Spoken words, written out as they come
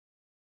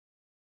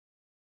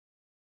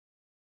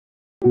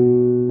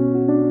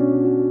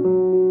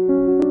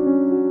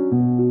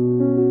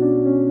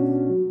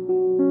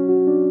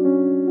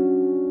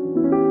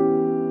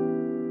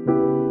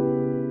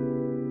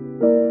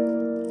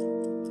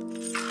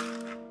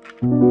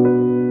Hello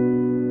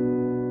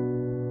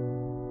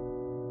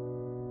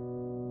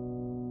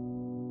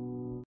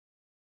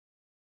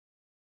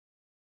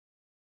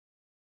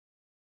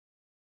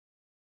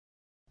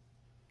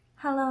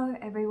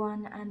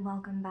everyone and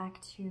welcome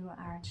back to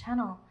our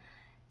channel.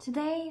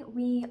 Today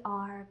we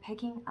are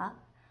picking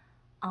up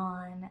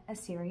on a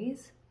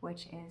series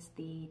which is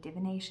the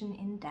Divination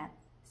in Depth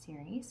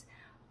series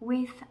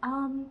with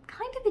kind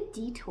of a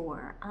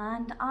detour,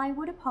 and I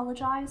would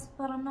apologize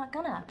but I'm not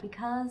gonna,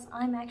 because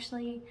I'm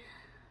actually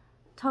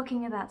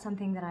talking about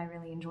something that I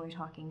really enjoy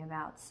talking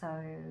about, so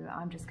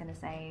I'm just gonna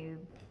say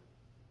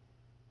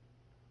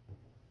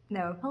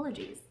no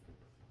apologies.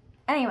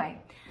 Anyway,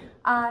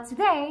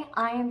 today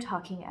I am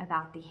talking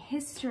about the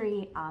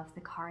history of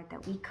the card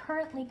that we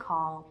currently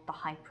call the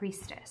High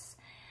Priestess.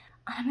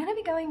 I'm going to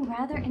be going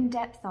rather in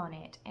depth on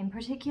it, in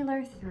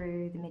particular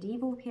through the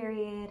medieval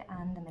period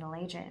and the Middle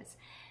Ages.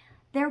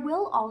 There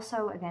will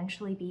also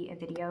eventually be a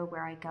video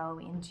where I go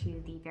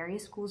into the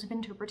various schools of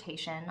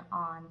interpretation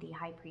on the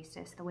High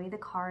Priestess, the way the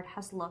card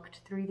has looked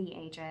through the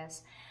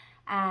ages,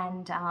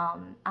 and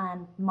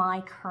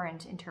my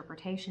current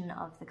interpretation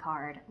of the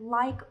card,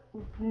 like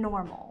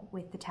normal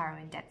with the Tarot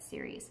in Depth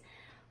series.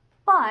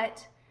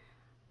 But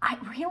I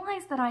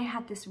realized that I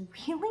had this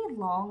really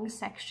long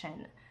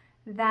section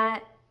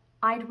that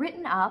I'd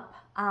written up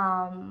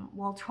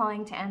while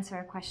trying to answer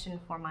a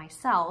question for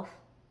myself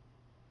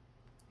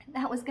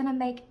that was gonna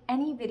make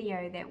any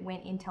video that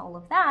went into all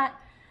of that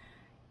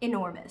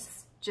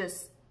enormous,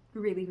 just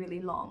really,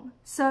 really long.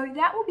 So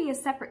that will be a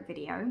separate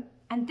video.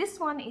 And this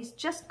one is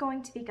just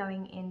going to be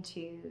going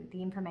into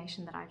the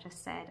information that I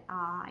just said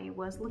I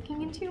was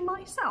looking into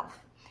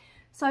myself.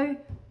 So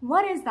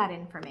what is that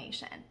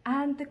information?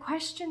 And the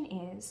question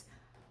is,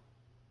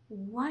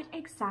 what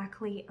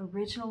exactly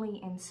originally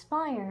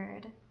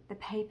inspired the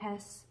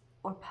Papess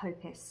or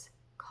Popess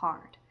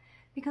card?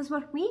 Because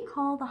what we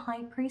call the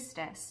High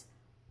Priestess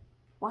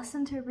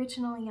wasn't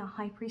originally a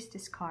High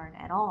Priestess card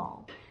at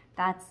all.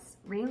 That's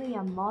really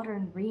a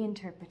modern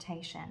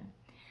reinterpretation.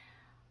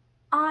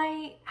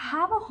 I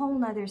have a whole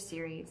nother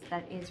series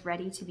that is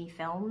ready to be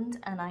filmed,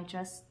 and I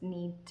just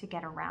need to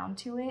get around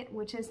to it,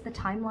 which is the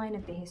timeline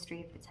of the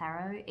history of the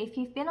tarot. If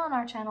you've been on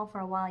our channel for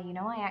a while, you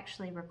know I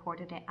actually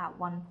recorded it at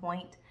one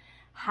point,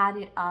 had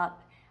it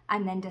up,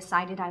 and then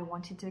decided I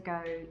wanted to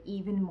go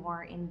even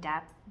more in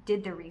depth,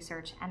 did the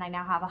research, and I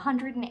now have a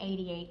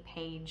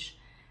 188-page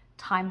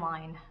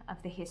timeline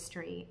of the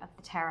history of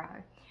the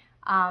tarot.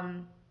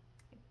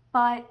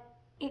 But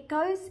it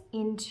goes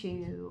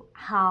into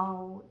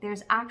how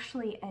there's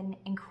actually an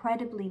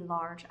incredibly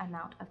large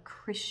amount of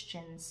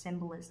Christian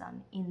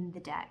symbolism in the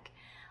deck,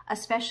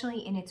 especially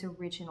in its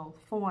original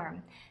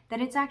form, that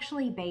it's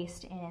actually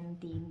based in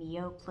the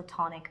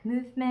Neoplatonic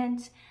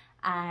movement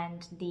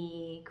and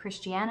the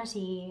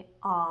Christianity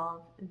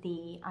of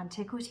the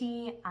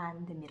Antiquity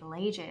and the Middle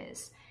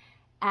Ages.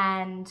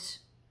 And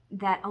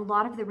that a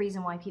lot of the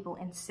reason why people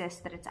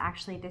insist that it's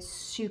actually this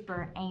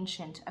super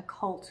ancient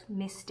occult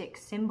mystic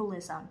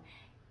symbolism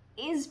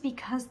is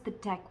because the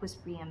deck was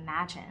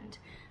reimagined,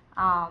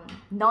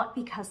 not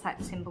because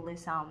that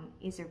symbolism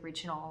is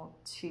original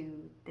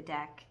to the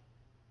deck.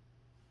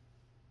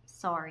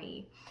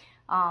 Sorry.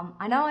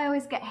 I know I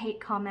always get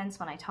hate comments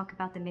when I talk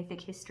about the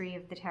mythic history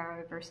of the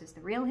tarot versus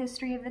the real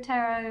history of the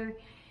tarot.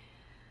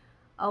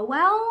 Oh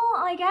well,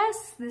 I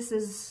guess this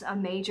is a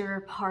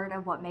major part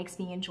of what makes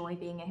me enjoy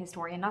being a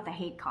historian, not the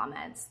hate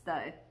comments,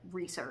 the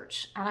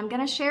research. And I'm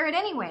gonna share it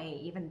anyway,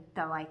 even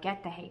though I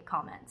get the hate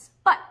comments.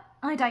 But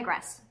I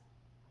digress.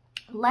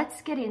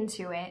 Let's get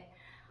into it.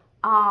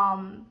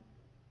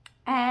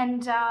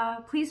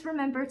 Please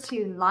remember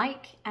to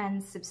like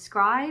and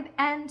subscribe,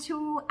 and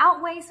to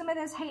outweigh some of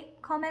those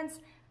hate comments,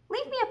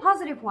 leave me a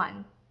positive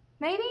one.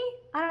 Maybe?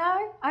 I don't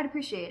know. I'd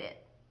appreciate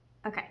it.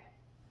 Okay.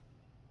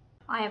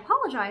 I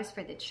apologize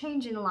for the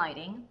change in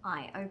lighting.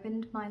 I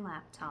opened my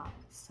laptop,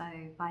 so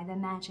by the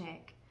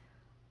magic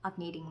of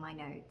needing my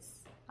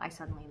notes, I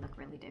suddenly look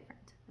really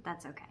different, but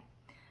that's okay.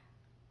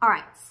 All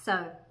right,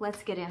 so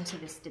let's get into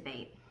this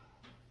debate.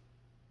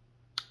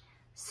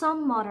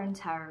 Some modern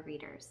tarot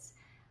readers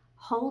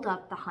hold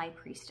up the High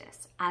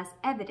Priestess as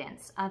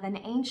evidence of an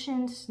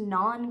ancient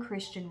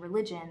non-Christian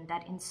religion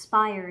that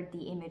inspired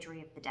the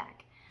imagery of the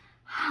deck.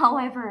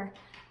 However,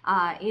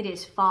 it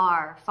is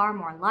far, far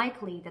more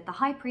likely that the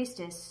High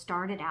Priestess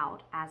started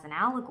out as an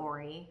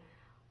allegory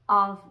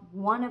of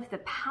one of the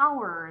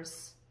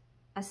powers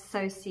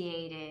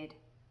associated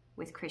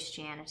with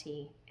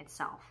Christianity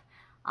itself.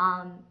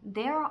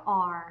 There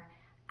are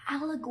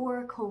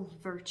allegorical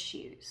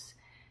virtues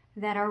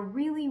that are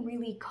really,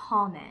 really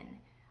common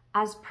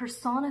as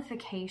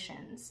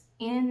personifications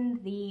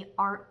in the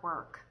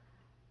artwork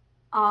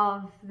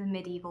of the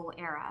medieval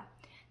era.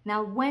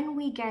 Now, when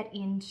we get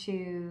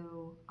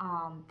into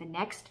the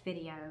next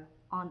video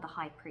on the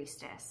High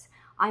Priestess,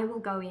 I will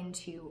go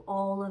into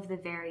all of the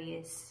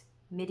various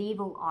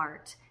medieval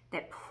art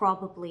that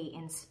probably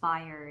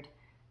inspired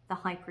the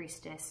High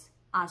Priestess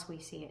as we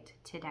see it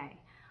today.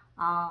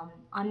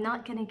 I'm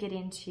not going to get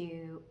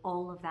into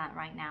all of that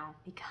right now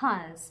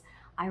because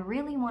I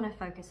really want to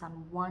focus on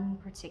one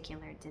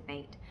particular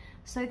debate.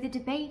 So the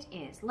debate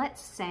is,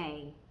 let's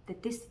say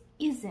that this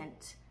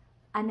isn't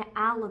an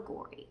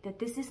allegory, that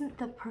this isn't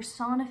the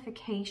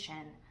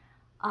personification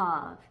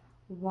of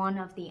one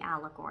of the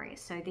allegories.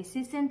 So this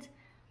isn't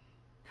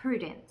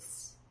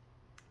prudence.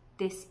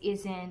 This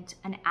isn't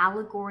an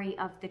allegory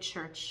of the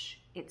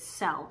church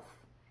itself.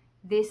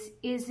 This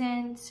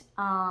isn't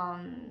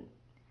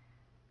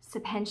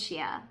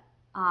sapientia.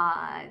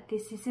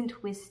 This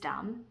isn't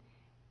wisdom.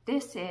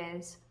 This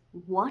is,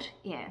 what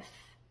if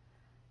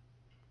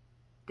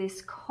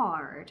this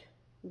card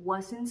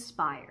was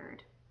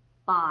inspired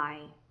by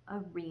a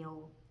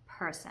real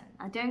person?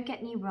 Now, don't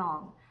get me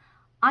wrong.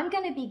 I'm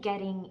going to be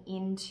getting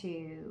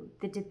into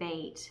the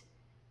debate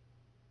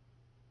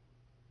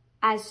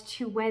as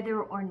to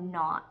whether or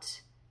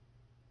not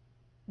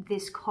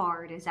this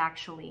card is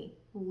actually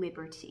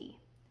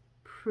liberty,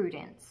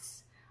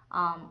 prudence,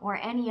 or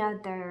any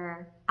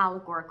other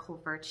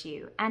allegorical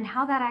virtue, and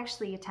how that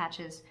actually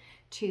attaches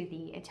to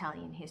the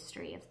Italian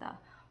history of the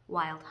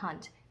Wild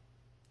Hunt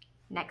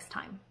next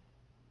time.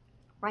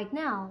 Right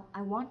now,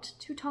 I want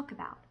to talk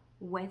about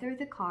whether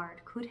the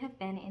card could have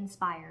been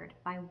inspired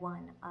by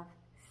one of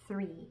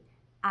 3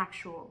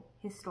 actual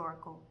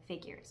historical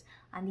figures,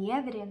 and the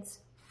evidence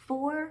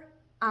for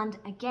and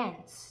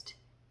against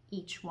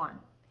each one.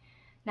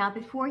 Now,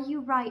 before you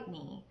write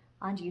me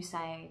and you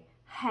say,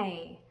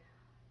 hey,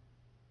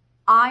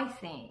 I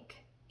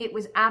think it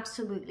was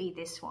absolutely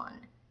this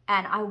one,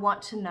 and I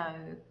want to know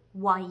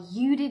why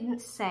you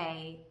didn't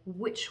say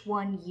which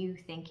one you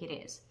think it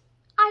is.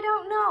 I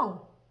don't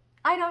know.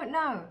 I don't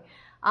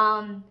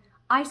know.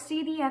 I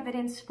see the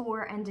evidence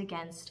for and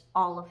against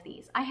all of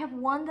these. I have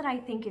one that I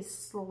think is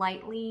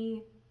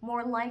slightly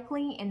more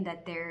likely in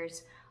that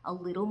there's a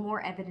little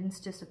more evidence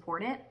to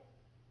support it,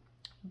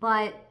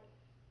 but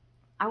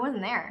I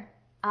wasn't there.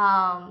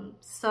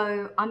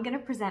 So I'm going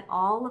to present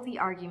all of the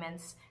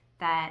arguments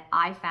that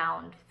I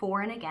found for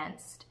and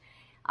against.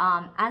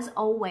 As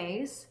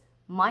always,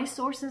 my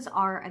sources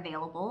are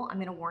available. I'm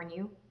going to warn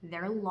you,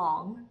 they're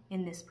long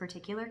in this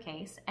particular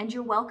case, and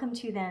you're welcome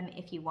to them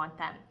if you want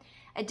them.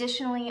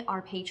 Additionally,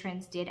 our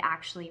patrons did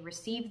actually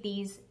receive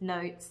these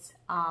notes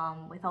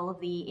with all of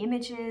the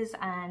images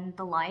and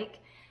the like,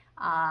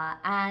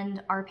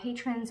 and our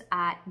patrons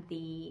at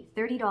the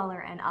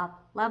 $30 and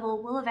up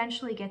level will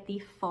eventually get the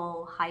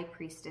full High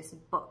Priestess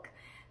book.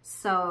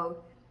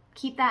 So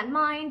keep that in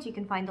mind. You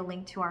can find the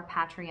link to our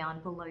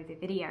Patreon below the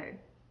video.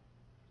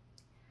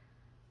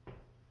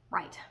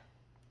 Right,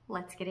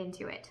 let's get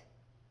into it.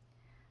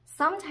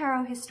 Some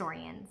tarot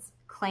historians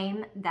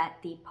claim that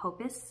the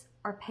Popess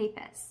or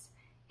Papess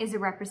is a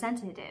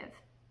representative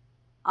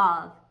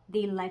of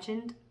the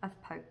legend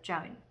of Pope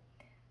Joan.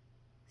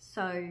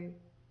 So,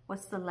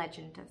 what's the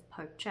legend of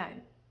Pope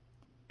Joan?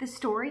 The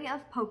story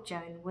of Pope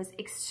Joan was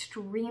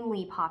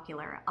extremely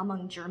popular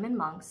among German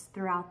monks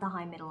throughout the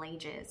High Middle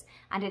Ages,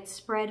 and it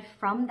spread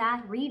from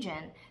that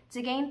region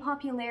to gain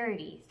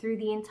popularity through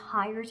the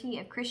entirety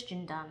of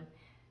Christendom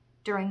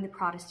during the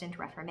Protestant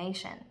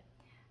Reformation.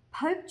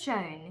 Pope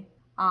Joan,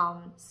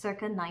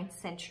 circa 9th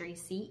century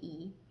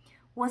CE,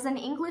 was an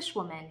English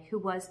woman who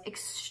was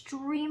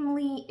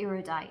extremely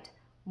erudite,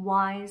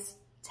 wise,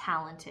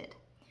 talented.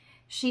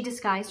 She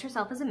disguised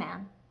herself as a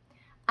man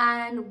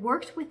and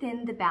worked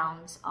within the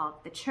bounds of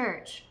the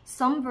church.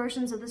 Some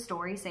versions of the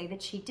story say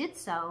that she did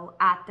so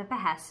at the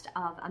behest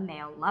of a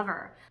male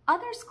lover.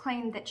 Others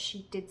claim that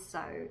she did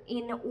so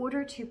in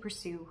order to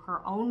pursue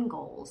her own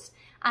goals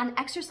and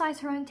exercise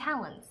her own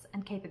talents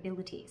and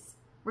capabilities.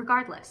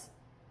 Regardless,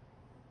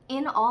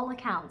 in all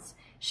accounts,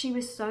 she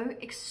was so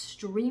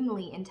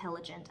extremely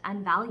intelligent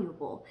and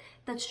valuable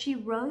that she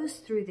rose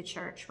through the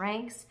church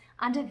ranks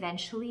and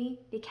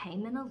eventually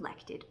became an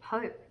elected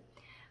pope.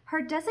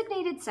 Her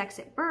designated sex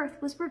at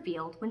birth was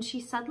revealed when she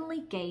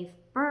suddenly gave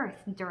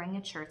birth during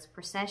a church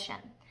procession.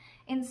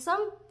 In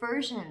some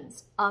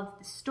versions of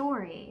the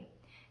story,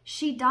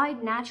 she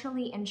died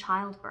naturally in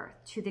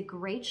childbirth to the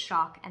great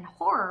shock and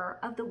horror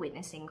of the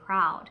witnessing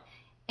crowd.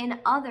 In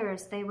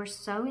others, they were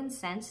so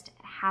incensed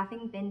at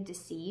having been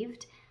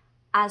deceived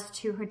as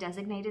to her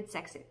designated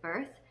sex at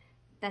birth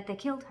that they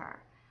killed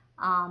her,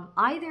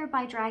 either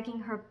by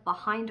dragging her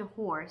behind a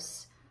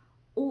horse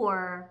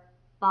or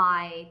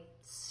by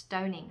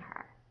stoning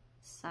her.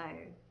 So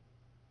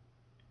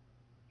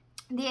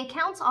the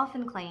accounts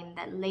often claim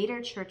that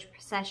later church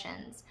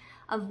processions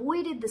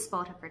avoided the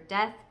spot of her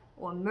death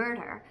or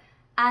murder,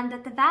 and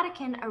that the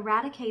Vatican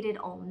eradicated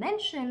all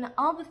mention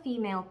of a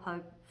female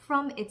pope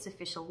from its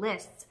official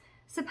lists.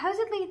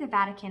 Supposedly, the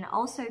Vatican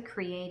also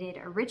created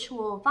a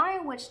ritual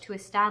via which to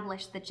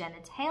establish the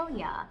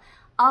genitalia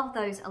of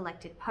those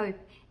elected pope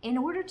in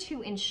order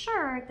to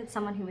ensure that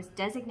someone who was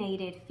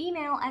designated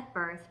female at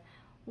birth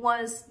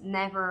was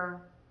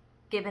never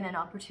given an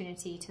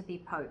opportunity to be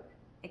pope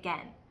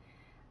again.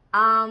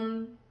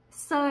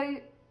 So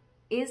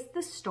is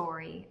the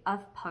story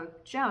of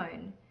Pope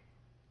Joan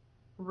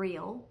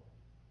real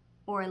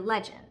or a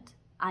legend?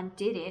 And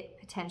did it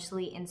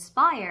potentially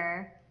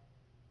inspire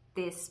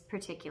this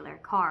particular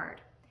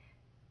card?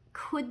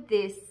 Could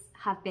this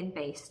have been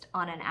based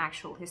on an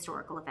actual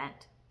historical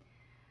event.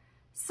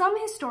 Some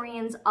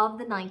historians of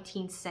the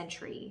 19th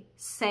century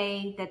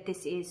say that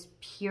this is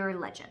pure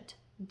legend,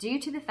 due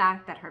to the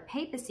fact that her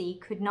papacy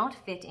could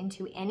not fit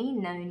into any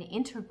known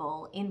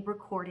interval in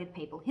recorded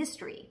papal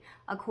history,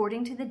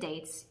 according to the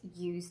dates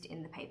used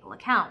in the papal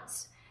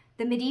accounts.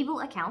 The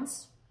medieval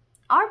accounts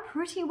are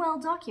pretty well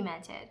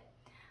documented.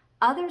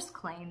 Others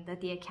claim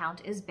that the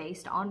account is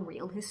based on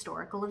real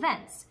historical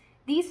events.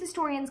 These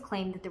historians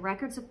claim that the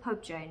records of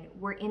Pope Joan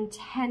were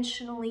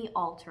intentionally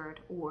altered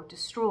or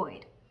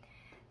destroyed.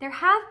 There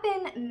have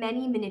been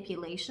many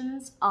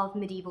manipulations of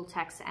medieval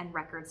texts and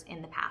records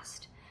in the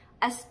past,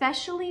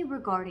 especially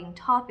regarding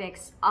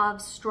topics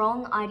of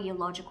strong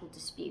ideological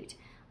dispute,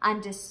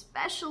 and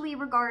especially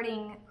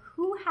regarding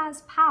who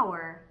has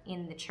power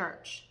in the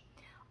Church.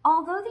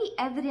 Although the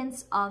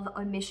evidence of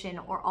omission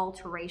or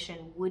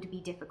alteration would be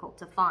difficult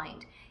to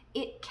find,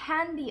 it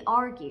can be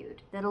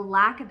argued that a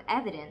lack of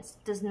evidence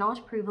does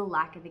not prove a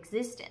lack of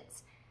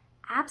existence.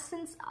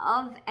 Absence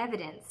of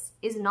evidence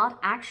is not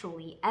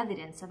actually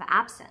evidence of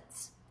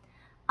absence.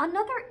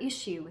 Another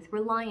issue with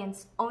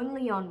reliance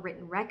only on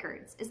written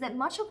records is that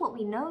much of what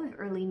we know of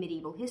early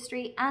medieval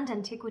history and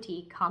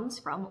antiquity comes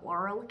from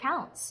oral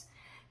accounts.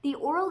 The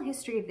oral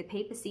history of the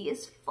papacy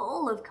is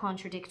full of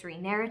contradictory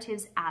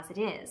narratives as it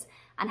is,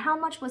 and how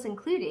much was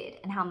included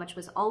and how much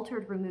was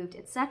altered, removed,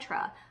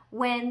 etc.,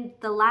 when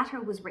the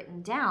latter was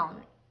written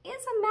down,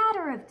 is a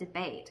matter of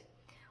debate.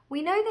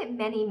 We know that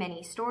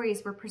many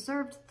stories were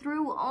preserved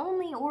through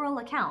only oral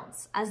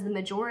accounts, as the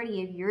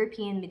majority of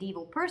European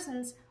medieval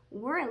persons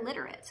were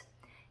illiterate.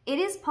 It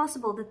is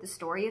possible that the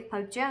story of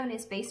Pope Joan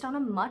is based on a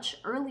much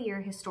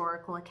earlier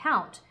historical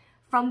account,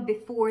 from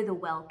before the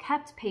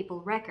well-kept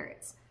papal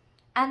records,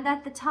 and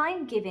that the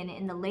time given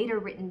in the later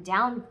written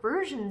down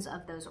versions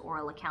of those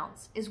oral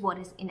accounts is what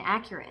is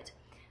inaccurate.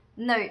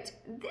 Note,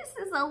 this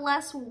is a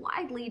less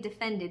widely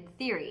defended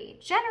theory.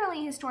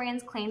 Generally,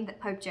 historians claim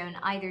that Pope Joan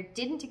either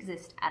didn't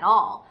exist at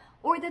all,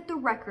 or that the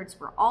records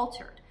were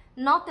altered,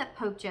 not that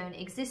Pope Joan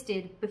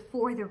existed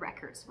before the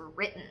records were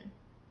written.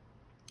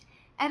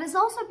 It has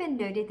also been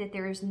noted that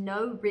there is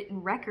no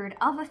written record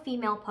of a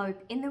female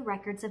pope in the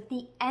records of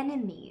the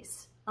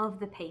enemies of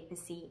the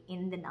papacy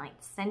in the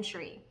 9th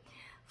century.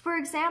 For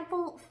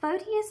example,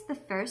 Photius I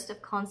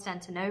of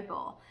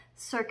Constantinople,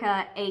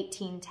 circa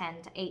 1810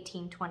 to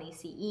 1820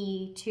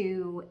 CE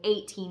to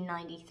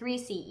 1893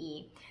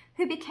 CE,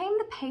 who became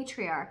the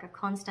Patriarch of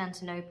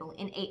Constantinople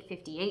in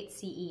 858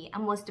 CE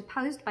and was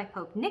deposed by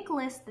Pope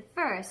Nicholas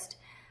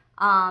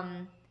I,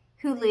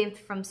 who lived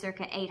from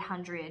circa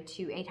 800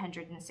 to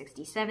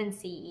 867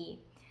 CE,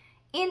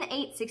 in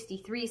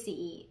 863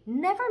 CE,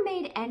 never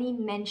made any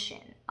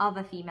mention of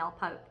a female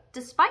pope,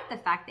 despite the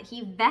fact that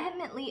he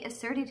vehemently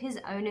asserted his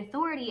own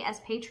authority as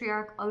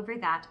patriarch over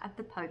that of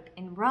the Pope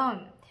in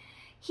Rome.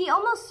 He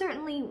almost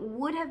certainly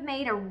would have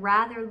made a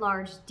rather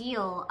large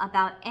deal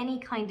about any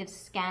kind of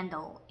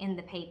scandal in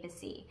the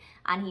papacy,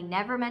 and he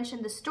never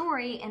mentioned the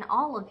story in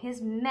all of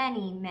his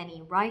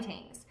many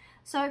writings.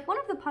 So if one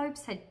of the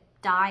popes had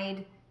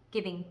died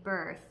giving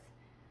birth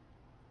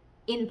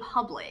in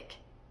public,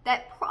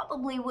 that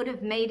probably would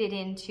have made it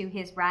into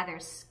his rather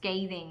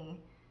scathing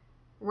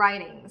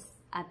writings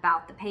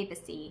about the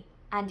papacy,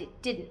 and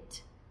it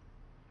didn't.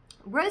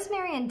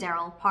 Rosemary and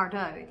Darrell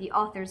Pardoe, the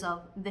authors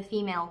of The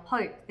Female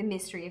Pope, The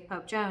Mystery of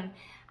Pope Joan,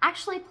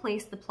 actually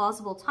placed the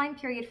plausible time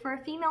period for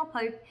a female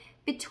pope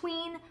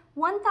between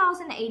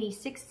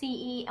 1086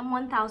 CE and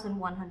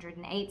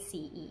 1108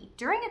 CE,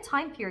 during a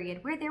time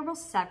period where there were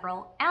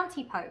several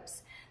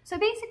anti-popes. So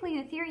basically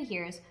the theory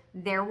here is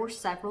there were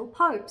several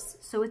popes,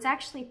 so it's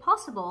actually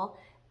possible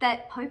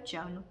that Pope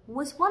Joan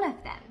was one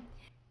of them.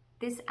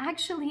 This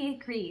actually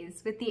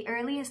agrees with the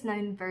earliest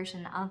known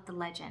version of the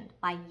legend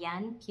by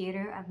Jan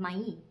Pieter of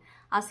Mailly,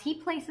 as he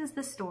places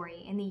the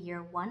story in the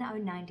year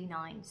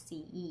 1099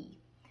 CE.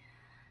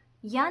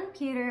 Jan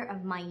Pieter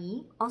of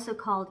Mailly, also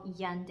called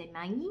Jan de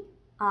Mailly,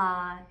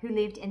 who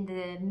lived in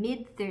the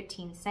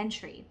mid-13th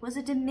century, was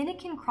a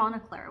Dominican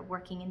chronicler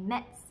working in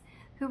Metz,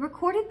 who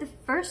recorded the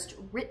first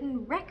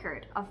written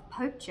record of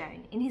Pope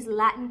Joan in his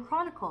Latin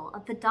chronicle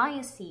of the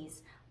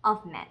Diocese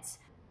of Metz,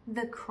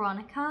 the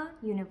Chronica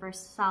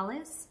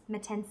Universalis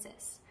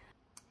Mettensis.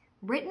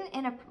 Written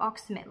in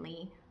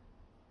approximately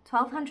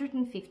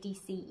 1250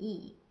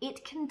 CE,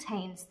 it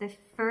contains the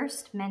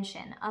first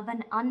mention of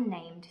an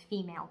unnamed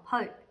female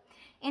pope.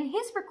 In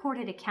his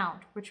recorded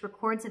account, which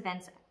records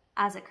events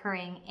as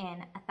occurring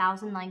in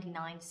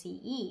 1099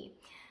 CE,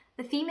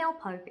 the female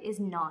pope is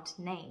not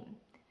named.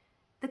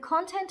 The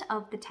content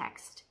of the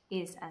text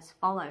is as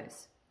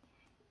follows.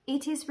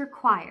 It is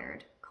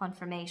required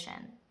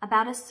confirmation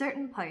about a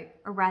certain pope,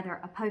 or rather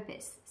a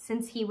popess,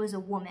 since he was a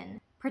woman.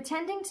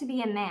 Pretending to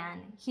be a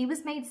man, he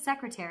was made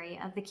secretary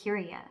of the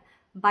Curia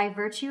by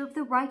virtue of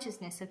the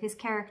righteousness of his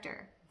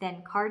character,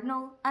 then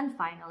cardinal, and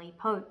finally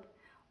pope.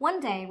 One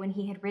day, when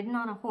he had ridden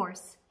on a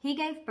horse, he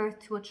gave birth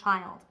to a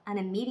child, and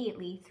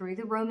immediately through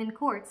the Roman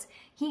courts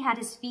he had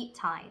his feet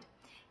tied.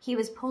 He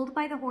was pulled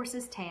by the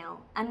horse's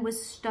tail and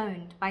was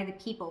stoned by the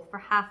people for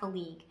half a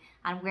league,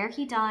 and where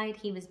he died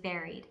he was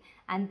buried,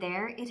 and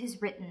there it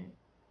is written,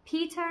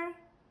 Peter,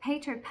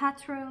 Pater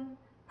Patrum,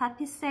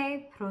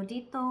 Papisse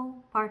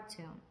Prodito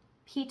Partum.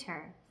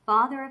 Peter,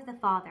 father of the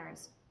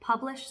fathers,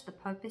 published the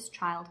Popess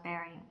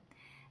childbearing.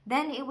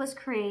 Then it was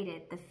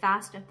created the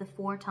fast of the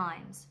 4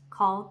 times,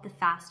 called the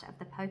fast of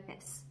the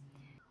Popess.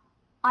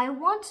 I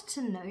want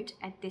to note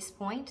at this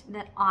point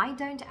that I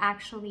don't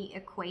actually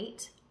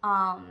equate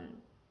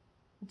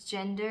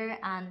gender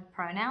and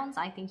pronouns.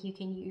 I think you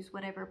can use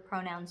whatever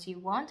pronouns you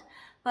want,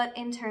 but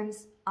in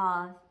terms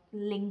of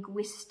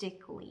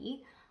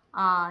linguistically,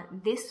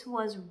 this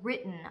was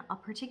written a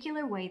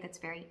particular way that's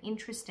very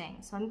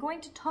interesting. So I'm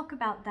going to talk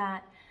about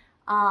that.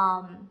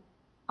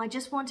 I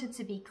just wanted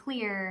to be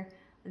clear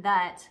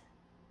that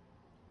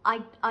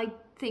I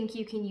think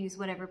you can use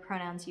whatever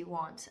pronouns you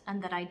want,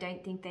 and that I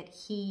don't think that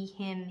he,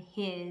 him,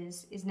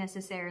 his is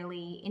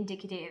necessarily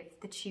indicative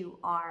that you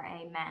are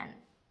a man.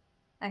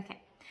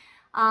 Okay.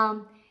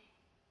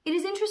 It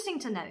is interesting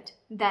to note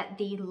that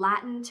the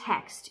Latin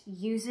text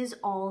uses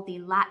all the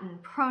Latin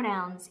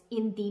pronouns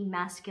in the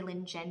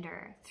masculine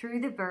gender through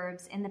the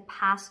verbs in the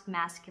past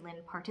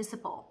masculine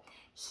participle.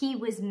 He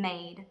was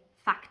made,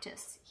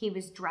 factus. He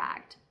was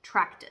dragged,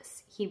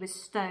 tractus. He was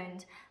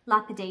stoned,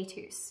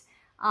 lapidatus.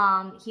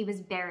 He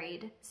was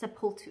buried,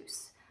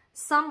 sepultus.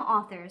 Some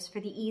authors, for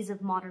the ease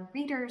of modern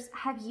readers,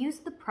 have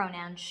used the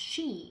pronoun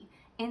she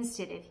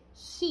instead of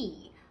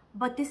he,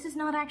 but this is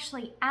not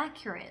actually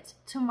accurate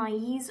to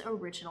Mailly's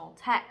original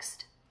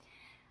text.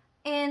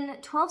 In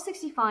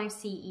 1265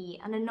 CE,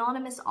 an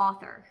anonymous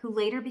author, who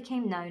later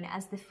became known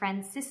as the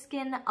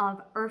Franciscan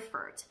of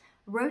Erfurt,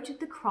 wrote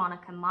the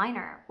Chronica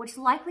Minor, which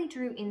likely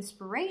drew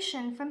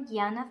inspiration from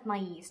Jan of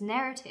Mailly's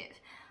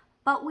narrative,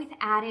 but with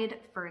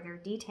added further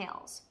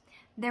details.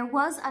 There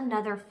was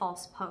another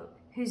false pope,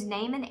 whose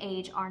name and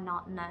age are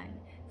not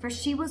known, for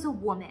she was a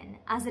woman,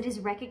 as it is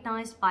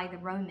recognized by the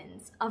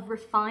Romans, of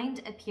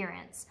refined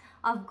appearance,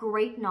 of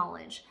great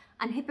knowledge,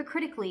 and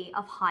hypocritically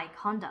of high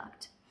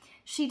conduct.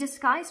 She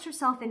disguised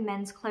herself in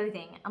men's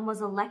clothing and was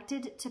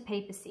elected to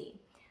papacy.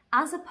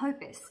 As a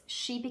popess,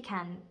 she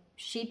became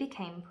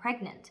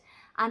pregnant,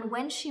 and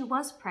when she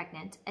was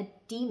pregnant, a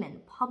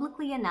demon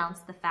publicly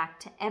announced the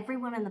fact to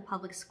everyone in the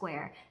public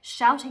square,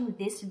 shouting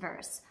this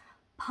verse,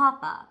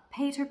 Papa,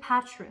 Pater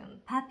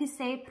Patrum,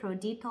 Papisse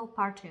Prodito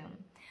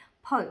Partum.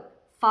 Pope,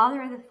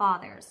 father of the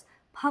fathers,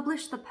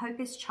 published the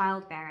Popess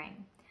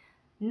childbearing.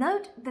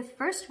 Note the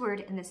first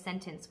word in the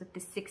sentence with the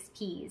 6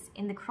 P's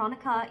in the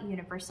Chronica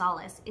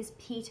Universalis is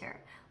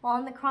Peter, while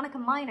in the Chronica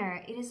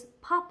Minor it is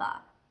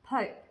Papa,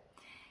 Pope.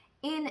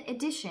 In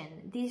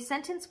addition, the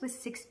sentence with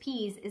 6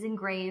 P's is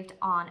engraved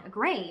on a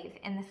grave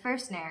in the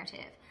first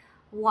narrative,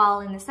 while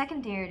in the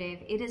second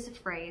narrative it is a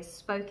phrase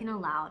spoken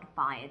aloud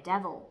by a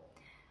devil.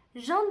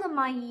 Jean de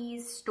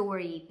Mailly's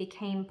story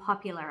became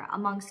popular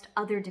amongst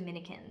other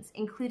Dominicans,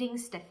 including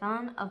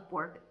Stephen of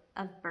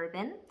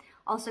Bourbon,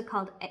 also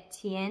called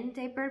Etienne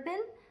de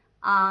Bourbon,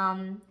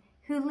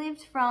 who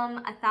lived from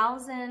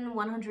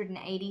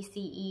 1180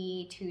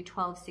 CE to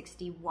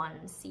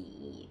 1261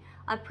 CE,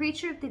 a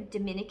preacher of the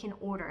Dominican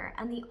order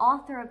and the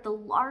author of the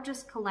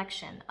largest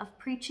collection of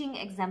preaching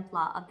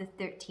exempla of the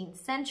 13th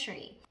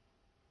century,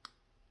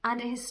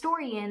 and a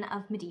historian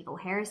of medieval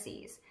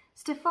heresies.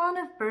 Stephen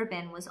of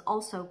Bourbon was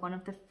also one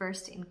of the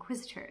first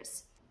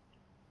inquisitors.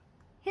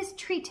 His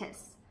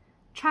treatise,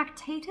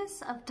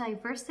 Tractatus of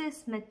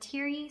Diversis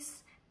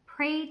Materiis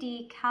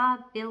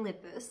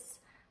Predicabilibus,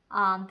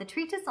 the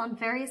treatise on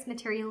various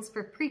materials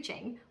for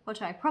preaching,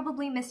 which I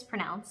probably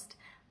mispronounced,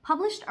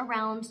 published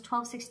around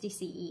 1260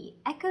 CE,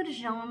 echoed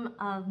Jean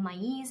of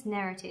Mailly's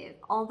narrative,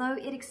 although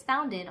it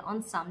expounded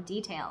on some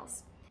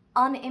details.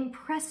 An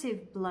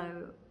impressive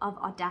blow of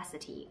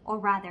audacity, or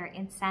rather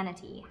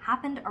insanity,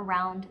 happened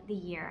around the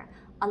year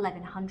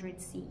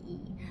 1100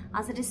 CE,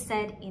 as it is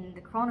said in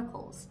the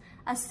Chronicles.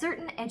 A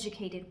certain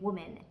educated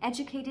woman,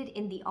 educated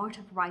in the art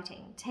of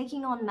writing,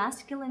 taking on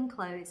masculine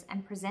clothes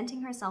and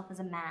presenting herself as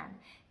a man,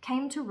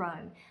 came to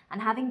Rome,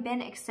 and having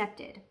been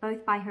accepted,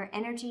 both by her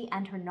energy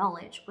and her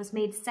knowledge, was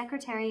made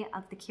secretary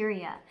of the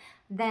Curia,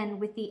 then,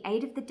 with the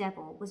aid of the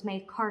devil, was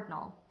made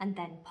cardinal, and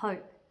then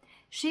pope.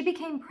 She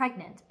became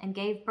pregnant and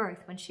gave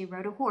birth when she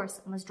rode a horse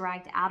and was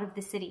dragged out of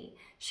the city.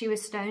 She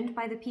was stoned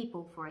by the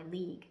people for a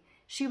league.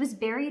 She was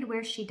buried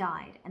where she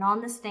died, and on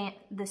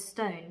the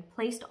stone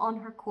placed on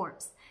her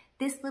corpse,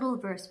 this little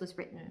verse was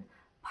written,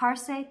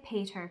 Parce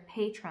Pater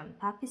Patrum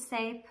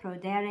Papisse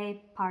Prodere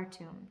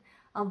Partum,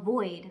 a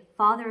void,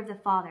 father of the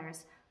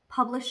fathers,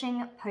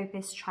 publishing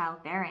Popess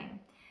childbearing.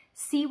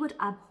 See what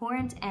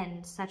abhorrent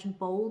end such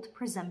bold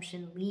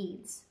presumption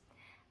leads.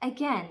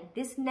 Again,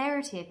 this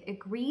narrative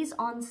agrees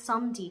on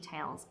some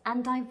details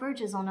and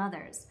diverges on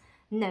others.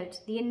 Note,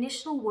 the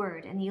initial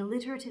word in the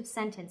alliterative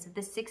sentence of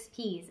the 6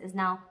 P's is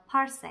now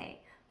parse,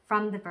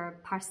 from the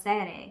verb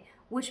parcere,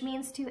 which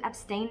means to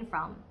abstain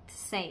from, to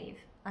save,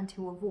 and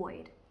to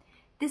avoid.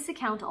 This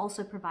account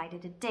also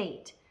provided a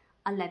date,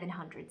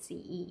 1100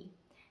 CE.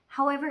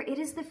 However, it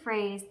is the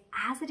phrase,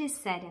 as it is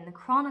said in the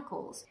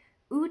Chronicles,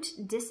 ut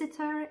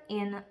dicitur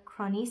in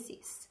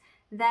chronicis,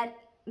 that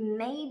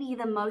may be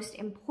the most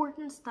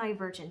important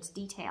divergent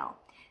detail.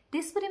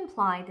 This would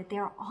imply that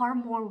there are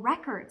more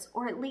records,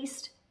 or at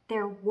least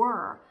there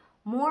were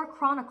more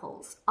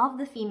chronicles of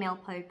the female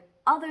pope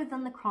other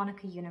than the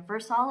Chronica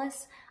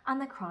Universalis and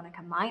the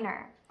Chronica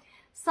Minor.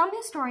 Some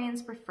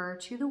historians refer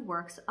to the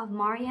works of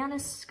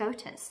Marianus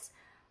Scotus,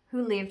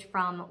 who lived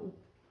from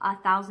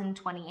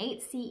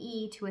 1028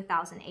 CE to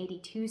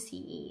 1082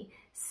 CE,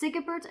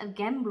 Sigebert of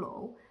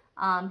Gembloux,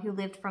 who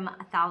lived from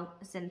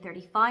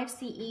 1035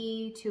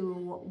 CE to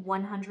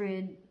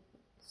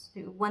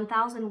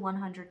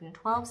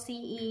 1112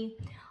 CE,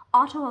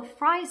 Otto of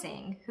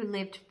Freising, who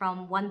lived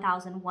from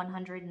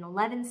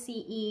 1111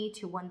 CE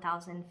to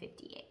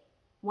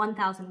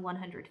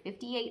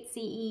 1158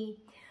 CE,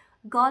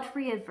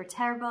 Godfrey of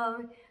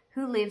Viterbo,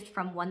 who lived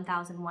from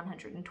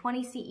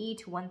 1120 CE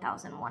to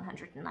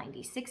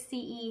 1196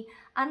 CE,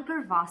 and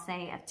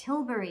Gervase of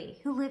Tilbury,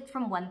 who lived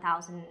from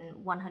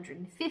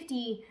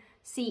 1150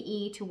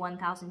 CE to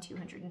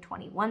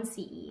 1221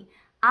 CE,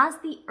 as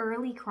the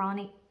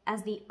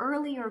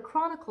earlier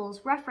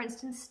chronicles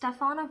referenced in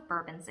Stephan of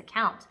Bourbon's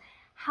account.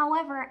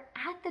 However,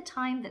 at the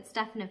time that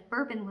Stephan of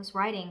Bourbon was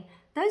writing,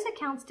 those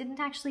accounts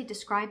didn't actually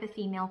describe a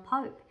female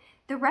pope.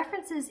 The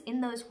references in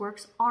those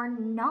works are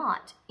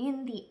not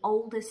in the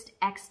oldest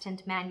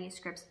extant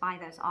manuscripts by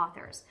those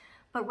authors,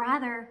 but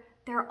rather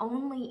they're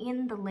only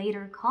in the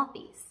later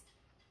copies.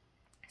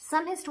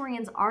 Some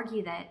historians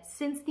argue that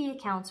since the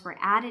accounts were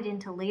added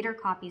into later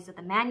copies of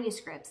the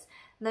manuscripts,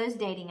 those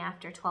dating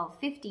after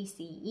 1250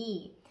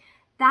 CE,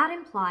 that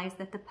implies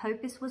that the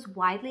Popess was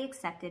widely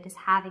accepted as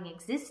having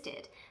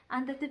existed,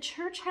 and that the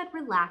Church had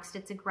relaxed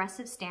its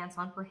aggressive stance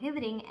on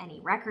prohibiting any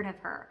record of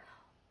her.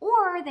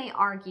 Or, they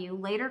argue,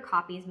 later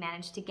copies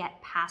managed to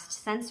get past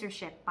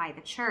censorship by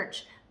the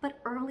Church,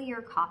 but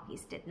earlier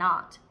copies did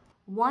not.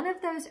 One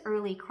of those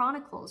early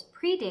chronicles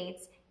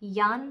predates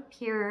Jan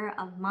Pierre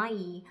of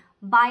Mailly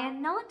by a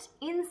not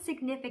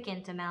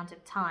insignificant amount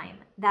of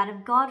time, that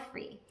of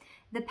Godfrey,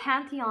 the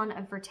Pantheon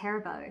of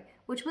Viterbo,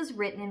 which was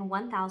written in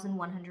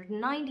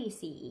 1190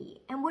 CE,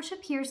 in which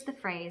appears the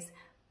phrase,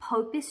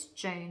 Popess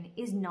Joan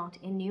is not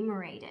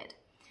enumerated.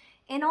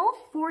 In all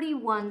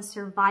 41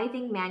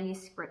 surviving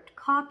manuscript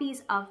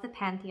copies of the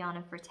Pantheon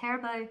of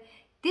Viterbo,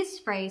 this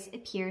phrase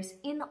appears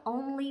in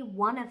only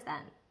one of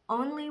them,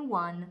 only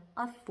one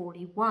of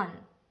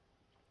 41.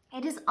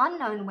 It is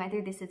unknown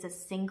whether this is a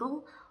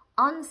single,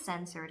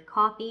 uncensored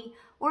copy,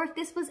 or if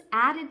this was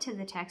added to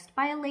the text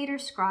by a later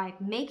scribe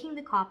making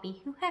the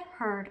copy who had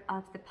heard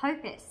of the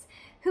Popess,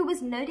 who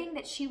was noting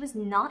that she was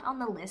not on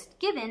the list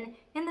given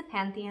in the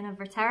Pantheon of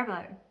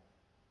Viterbo.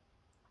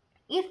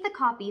 If the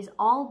copies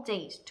all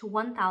date to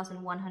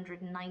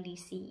 1190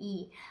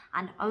 CE,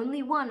 and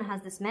only one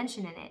has this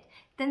mention in it,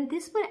 then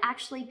this would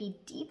actually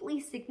be deeply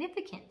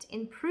significant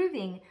in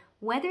proving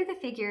whether the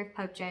figure of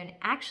Pope Joan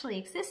actually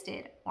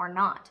existed or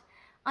not.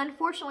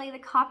 Unfortunately, the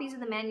copies of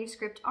the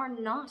manuscript are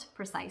not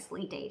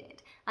precisely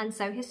dated, and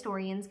so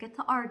historians get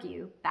to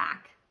argue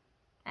back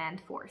and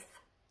forth.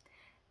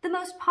 The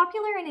most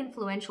popular and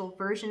influential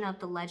version of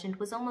the legend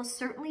was almost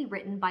certainly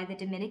written by the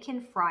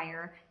Dominican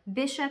friar,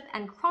 bishop,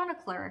 and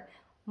chronicler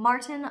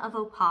Martin of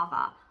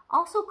Opava,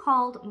 also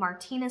called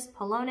Martinus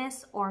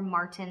Polonis or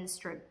Martin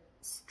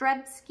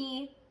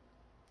Strebski.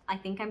 I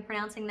think I'm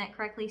pronouncing that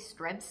correctly,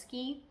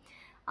 Strebski.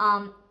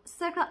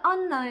 Circa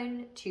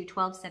unknown to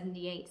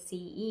 1278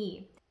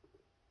 CE.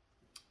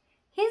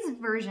 His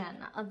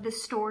version of the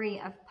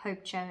story of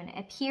Pope Joan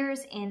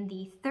appears in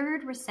the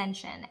third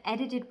recension,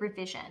 edited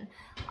revision,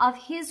 of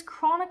his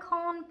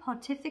Chronicon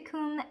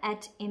Pontificum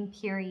et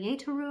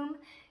Imperiatorum,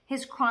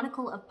 his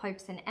Chronicle of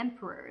Popes and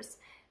Emperors,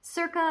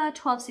 circa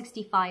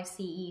 1265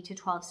 CE to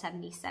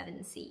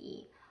 1277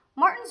 CE.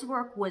 Martin's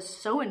work was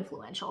so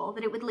influential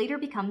that it would later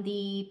become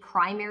the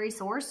primary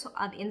source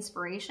of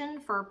inspiration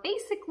for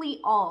basically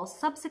all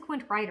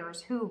subsequent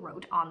writers who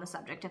wrote on the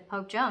subject of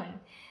Pope Joan.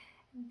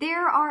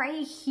 There are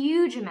a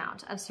huge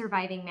amount of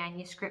surviving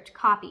manuscript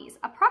copies,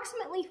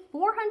 approximately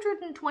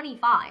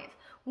 425,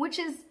 which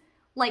is,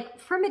 like,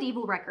 for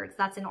medieval records,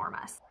 that's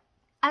enormous,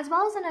 as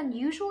well as an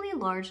unusually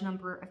large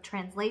number of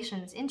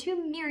translations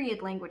into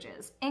myriad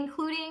languages,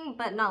 including,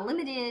 but not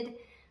limited,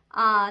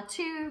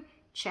 to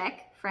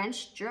Czech,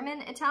 French,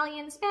 German,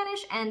 Italian,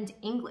 Spanish, and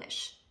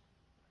English.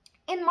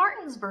 In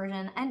Martin's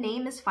version, a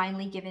name is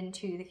finally given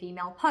to the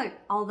female pope,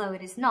 although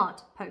it is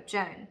not Pope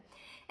Joan.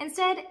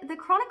 Instead, the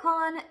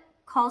Chronicon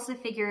calls the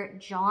figure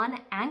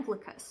John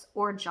Anglicus,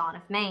 or John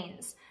of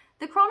Mainz.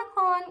 The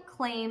Chronicon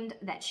claimed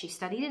that she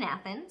studied in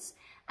Athens,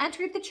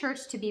 entered the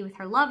church to be with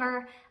her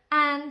lover,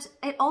 and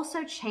it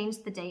also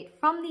changed the date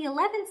from the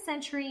 11th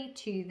century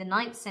to the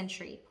 9th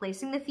century,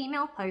 placing the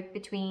female pope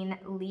between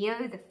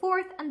Leo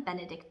IV and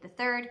Benedict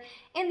III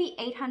in the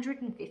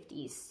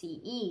 850s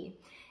CE.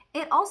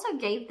 It also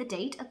gave the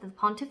date of the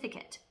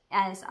pontificate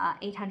as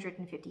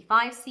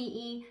 855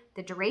 CE,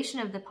 the duration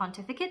of the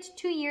pontificate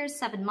 2 years,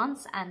 7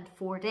 months, and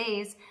 4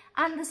 days,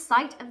 and the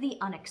site of the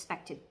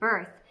unexpected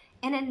birth,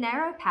 in a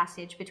narrow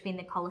passage between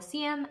the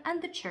Colosseum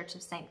and the Church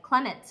of St.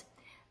 Clement.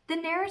 The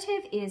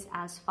narrative is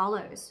as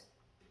follows.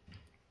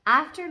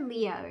 After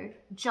Leo,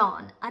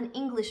 John, an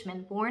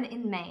Englishman born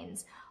in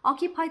Mainz,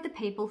 occupied the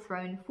papal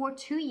throne for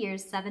 2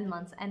 years, 7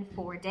 months, and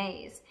 4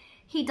 days.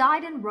 He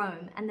died in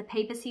Rome, and the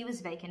papacy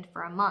was vacant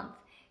for a month.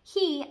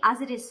 He,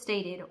 as it is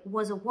stated,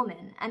 was a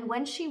woman, and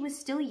when she was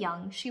still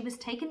young, she was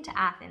taken to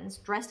Athens,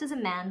 dressed as a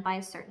man by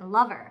a certain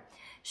lover.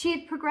 She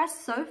had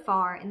progressed so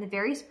far in the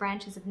various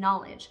branches of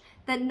knowledge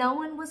that no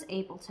one was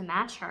able to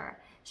match her.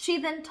 She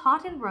then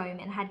taught in Rome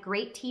and had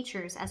great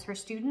teachers as her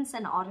students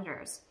and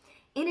auditors.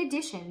 In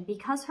addition,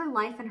 because her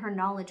life and her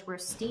knowledge were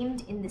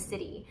esteemed in the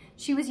city,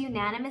 she was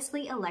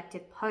unanimously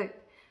elected pope.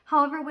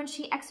 However, when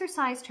she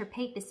exercised her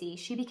papacy,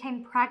 she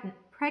became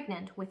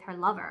pregnant with her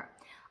lover.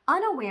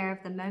 Unaware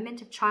of the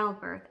moment of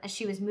childbirth as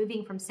she was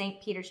moving from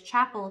St. Peter's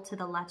Chapel to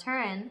the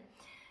Lateran,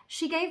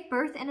 she gave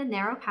birth in a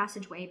narrow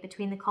passageway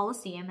between the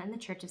Colosseum and the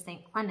Church of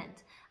St.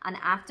 Clement, and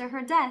after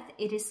her death,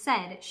 it is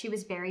said she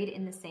was buried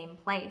in the same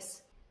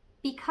place.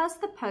 Because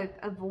the Pope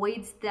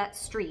avoids that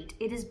street,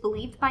 it is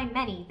believed by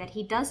many that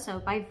he does so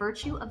by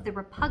virtue of the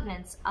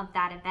repugnance of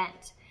that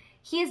event.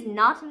 He is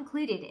not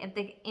included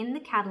in the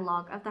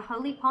catalogue of the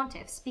Holy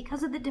Pontiffs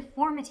because of the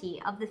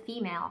deformity of the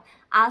female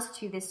as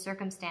to this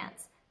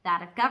circumstance,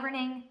 that of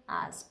governing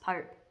as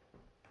Pope.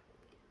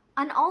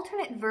 An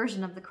alternate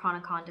version of the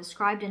Chronicon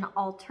described an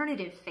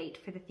alternative fate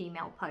for the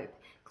female Pope,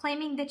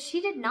 claiming that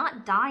she did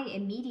not die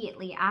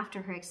immediately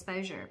after her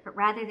exposure, but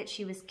rather that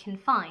she was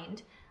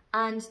confined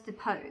and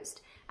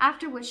deposed,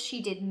 after which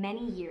she did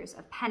many years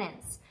of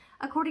penance.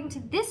 According to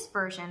this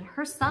version,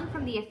 her son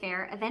from the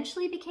affair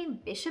eventually became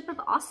Bishop of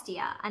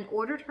Ostia and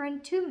ordered her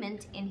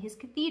entombment in his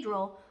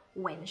cathedral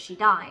when she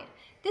died.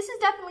 This is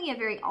definitely a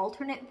very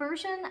alternate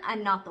version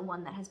and not the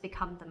one that has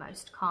become the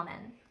most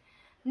common.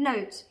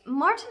 Note,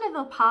 Martin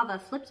of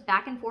Opava flipped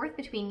back and forth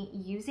between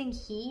using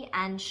he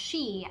and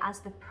she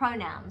as the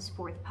pronouns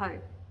for the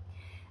Pope.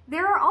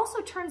 There are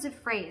also turns of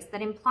phrase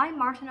that imply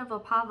Martin of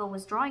Opava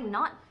was drawing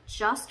not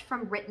just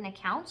from written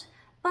account,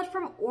 but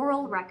from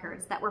oral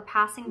records that were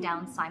passing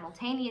down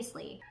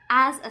simultaneously,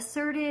 as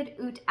asserted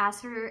ut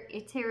asser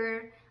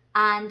iter,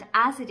 and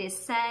as it is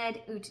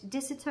said ut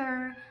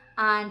dicitur,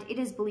 and it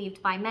is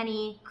believed by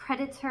many,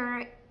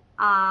 creditor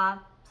a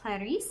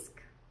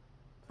plerisque?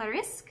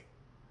 Plerisco?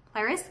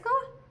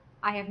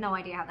 I have no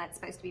idea how that's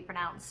supposed to be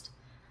pronounced.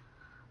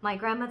 My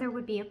grandmother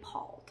would be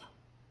appalled.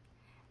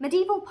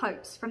 Medieval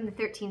popes from the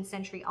 13th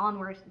century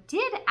onward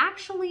did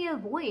actually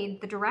avoid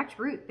the direct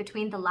route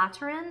between the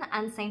Lateran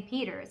and St.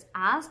 Peter's,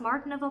 as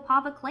Martin of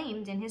Opava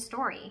claimed in his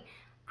story.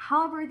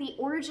 However, the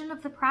origin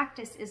of the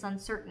practice is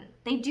uncertain.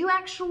 They do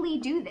actually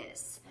do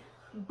this,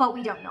 but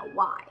we don't know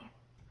why.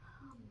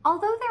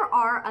 Although there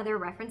are other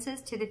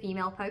references to the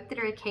female pope that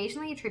are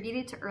occasionally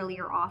attributed to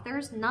earlier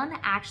authors, none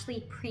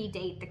actually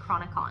predate the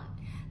Chronicon.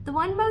 The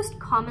one most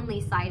commonly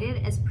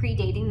cited as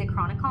predating the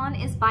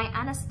Chronicon is by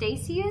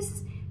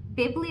Anastasius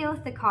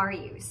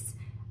Bibliothecarius,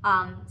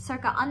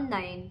 circa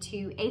unknown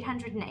to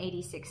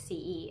 886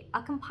 CE,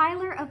 a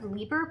compiler of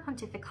Liber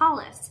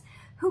Pontificalis,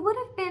 who would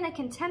have been a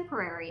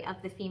contemporary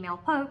of the female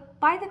pope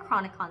by the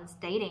Chronicon's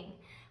dating.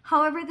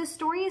 However, the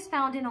story is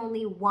found in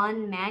only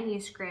one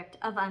manuscript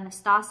of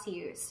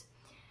Anastasius.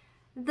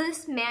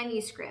 This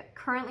manuscript,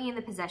 currently in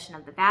the possession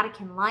of the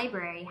Vatican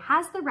Library,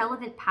 has the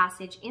relevant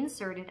passage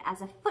inserted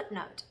as a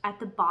footnote at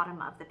the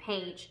bottom of the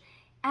page,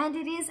 and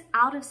it is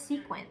out of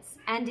sequence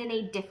and in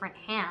a different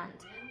hand,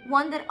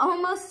 one that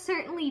almost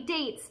certainly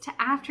dates to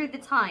after the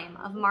time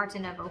of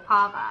Martin of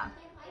Opava.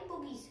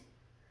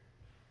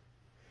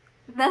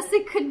 Thus,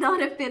 it could not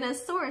have been a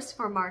source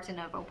for Martin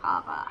of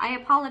Opava. I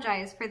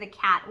apologize for the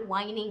cat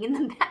whining in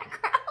the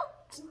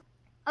background.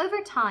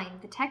 Over time,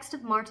 the text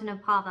of Martin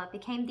of Opava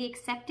became the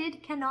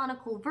accepted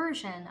canonical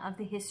version of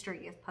the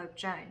history of Pope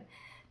Joan.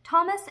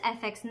 Thomas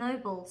F.X.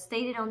 Noble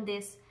stated on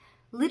this,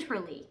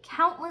 literally,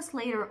 countless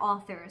later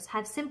authors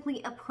have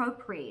simply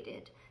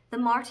appropriated the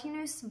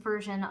Martinus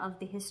version of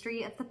the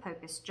history of the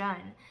Popess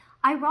Joan.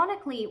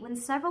 Ironically, when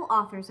several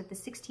authors of the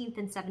 16th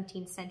and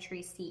 17th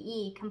century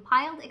CE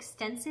compiled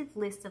extensive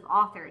lists of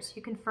authors who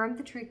confirmed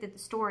the truth of the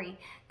story,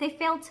 they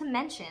failed to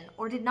mention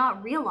or did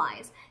not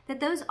realize that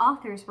those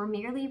authors were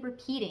merely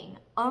repeating,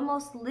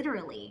 almost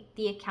literally,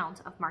 the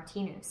account of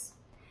Martinus.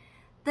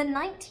 The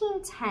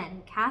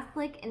 1910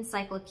 Catholic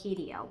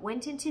Encyclopedia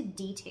went into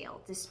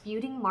detail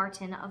disputing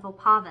Martin of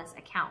Opava's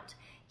account,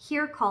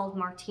 here called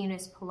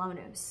Martinus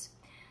Polonus.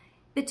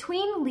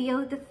 Between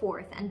Leo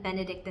IV and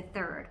Benedict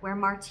III, where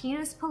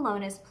Martinus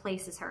Polonus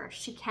places her,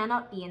 she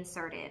cannot be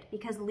inserted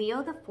because Leo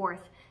IV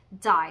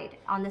died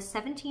on the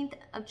 17th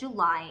of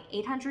July,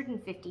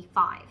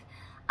 855,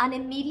 and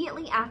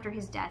immediately after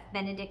his death,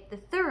 Benedict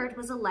III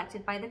was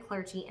elected by the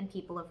clergy and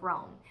people of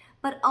Rome.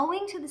 But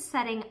owing to the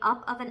setting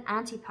up of an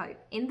antipope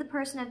in the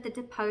person of the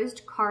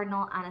deposed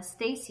Cardinal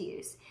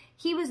Anastasius,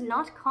 he was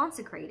not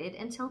consecrated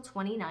until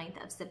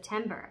 29th of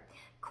September.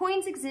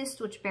 Coins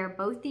exist which bear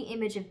both the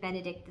image of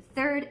Benedict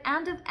III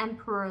and of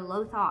Emperor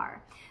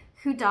Lothar,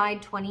 who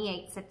died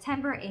 28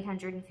 September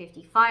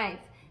 855.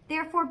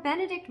 Therefore,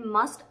 Benedict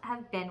must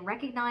have been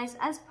recognized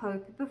as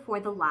Pope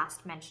before the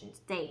last mentioned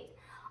date.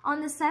 On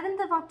the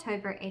 7th of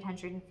October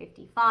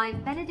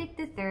 855, Benedict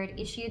III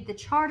issued the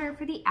charter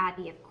for the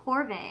Abbey of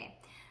Corvey.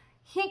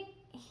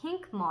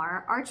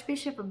 Hincmar,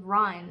 Archbishop of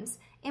Reims,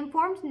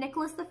 informed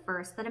Nicholas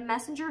I that a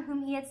messenger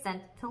whom he had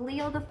sent to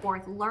Leo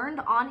IV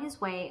learned on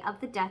his way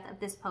of the death of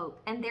this pope,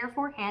 and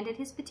therefore handed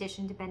his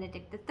petition to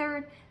Benedict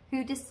III,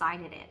 who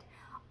decided it.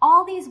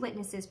 All these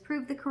witnesses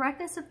proved the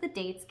correctness of the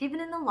dates given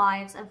in the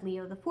lives of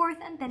Leo IV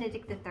and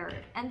Benedict III,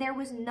 and there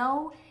was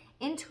no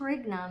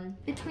interregnum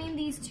between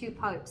these two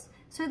popes,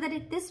 so that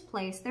at this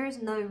place there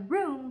is no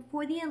room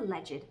for the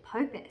alleged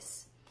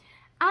Popess.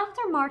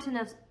 After Martin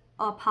of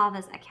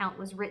Pava's account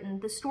was written,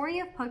 the story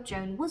of Pope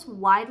Joan was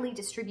widely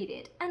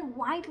distributed and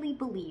widely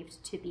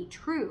believed to be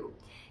true.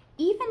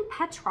 Even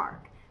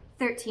Petrarch,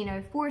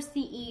 1304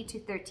 CE to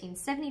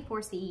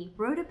 1374 CE,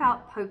 wrote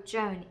about Pope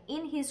Joan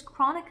in his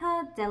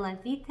Chronica della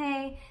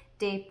Vitae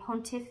de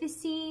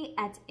Pontifici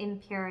et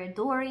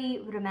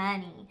Imperadori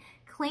Romani,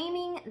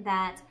 claiming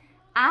that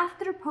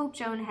after Pope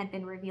Joan had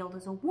been revealed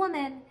as a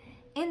woman,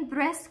 in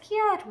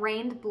Brescia it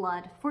rained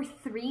blood for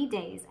 3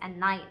 days and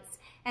nights.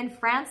 In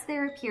France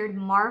there appeared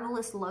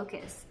marvelous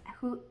locusts,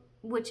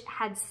 which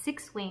had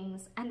 6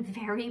 wings and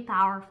very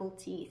powerful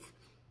teeth.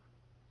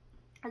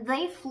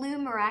 They flew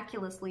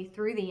miraculously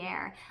through the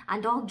air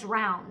and all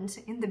drowned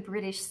in the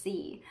British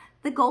Sea.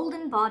 The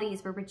golden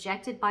bodies were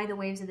rejected by the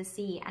waves of the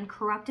sea and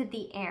corrupted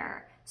the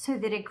air, so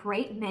that a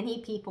great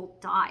many people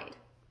died.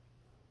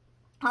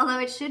 Although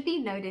it should be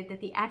noted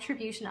that the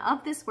attribution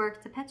of this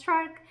work to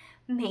Petrarch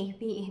may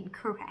be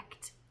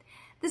incorrect.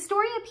 The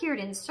story appeared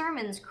in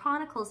sermons,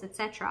 chronicles,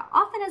 etc.,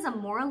 often as a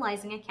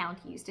moralizing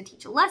account used to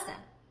teach a lesson,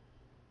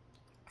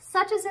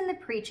 such as in the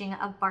preaching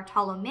of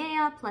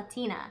Bartolomea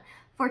Platina,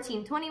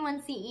 1421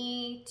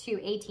 CE to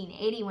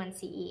 1881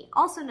 CE,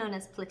 also known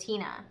as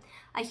Platina,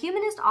 a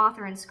humanist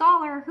author and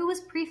scholar who was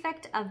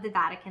prefect of the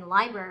Vatican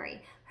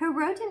Library, who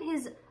wrote in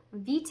his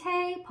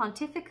Vitae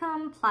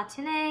Pontificum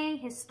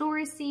Platinae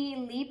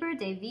Historici Liber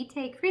de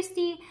Vitae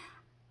Christi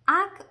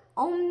ac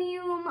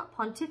omnium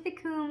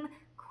pontificum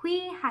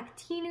qui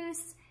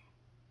hactinus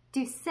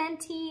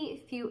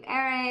ducenti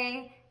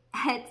fuere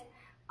et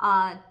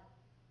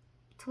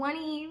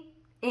 20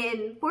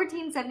 in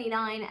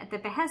 1479 at the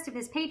behest of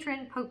his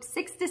patron, Pope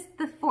Sixtus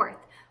IV,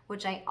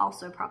 which I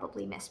also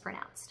probably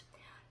mispronounced.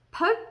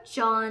 Pope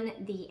John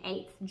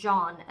VIII,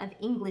 John of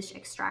English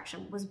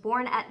extraction, was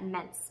born at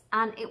Mentz,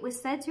 and it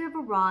was said to have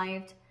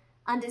arrived,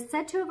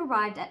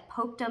 at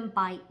popedom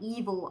by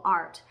evil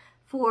art,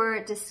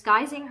 for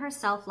disguising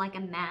herself like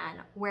a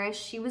man, whereas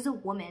she was a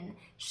woman.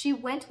 She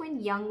went when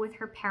young with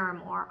her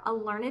paramour, a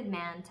learned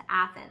man, to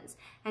Athens,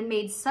 and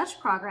made such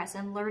progress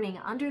in learning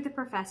under the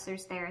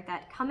professors there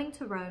that, coming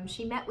to Rome,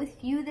 she met with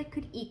few that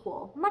could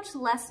equal, much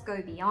less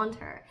go beyond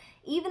her,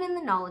 even in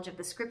the knowledge of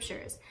the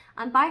scriptures.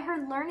 And by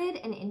her learned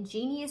and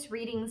ingenious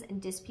readings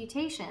and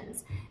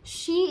disputations,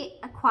 she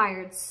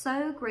acquired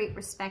so great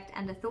respect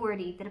and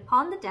authority that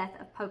upon the death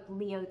of Pope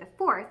Leo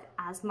IV,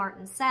 as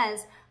Martin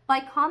says, by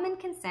common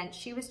consent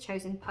she was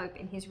chosen pope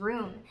in his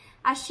room.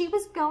 As she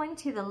was going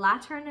to the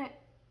Lateran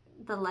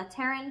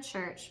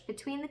Church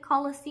between the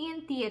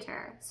Colosseum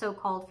Theatre, so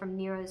called from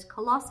Nero's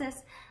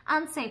Colossus,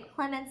 and St.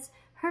 Clement's,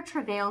 her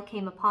travail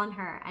came upon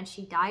her, and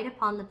she died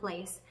upon the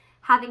place,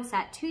 having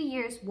sat 2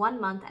 years,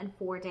 1 month, and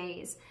 4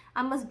 days,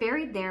 and was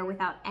buried there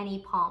without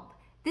any pomp.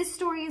 This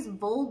story is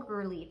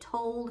vulgarly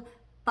told,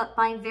 but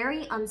by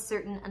very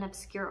uncertain and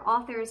obscure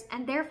authors,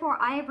 and therefore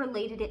I have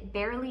related it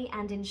barely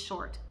and in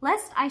short,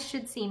 lest I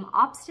should seem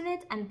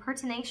obstinate and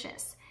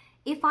pertinacious,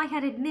 if I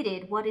had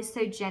admitted what is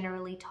so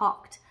generally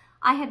talked.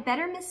 I had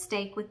better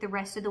mistake with the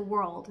rest of the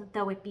world,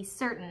 though it be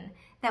certain,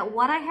 that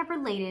what I have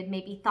related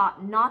may be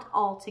thought not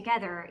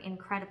altogether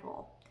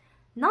incredible.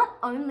 Not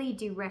only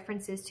do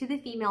references to the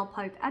female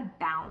pope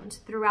abound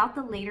throughout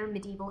the later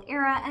medieval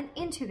era and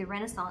into the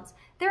Renaissance,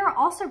 there are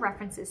also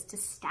references to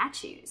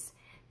statues.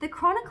 The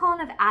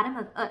Chronicon of Adam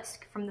of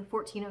Usk from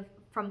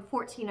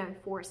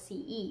 1404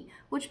 CE,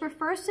 which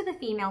refers to the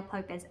female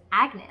pope as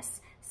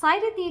Agnes,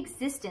 cited the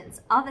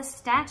existence of a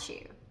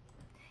statue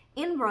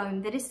in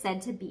Rome that is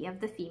said to be of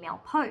the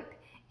female pope.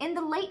 In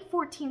the late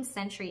 14th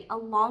century, a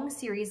long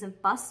series of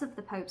busts of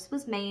the popes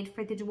was made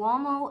for the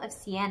Duomo of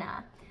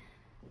Siena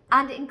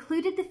and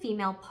included the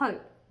female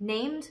pope,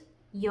 named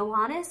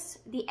Johannes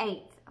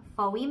VIII,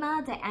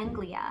 Foima de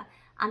Anglia,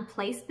 and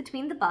placed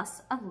between the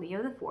busts of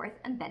Leo IV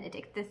and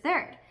Benedict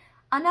III.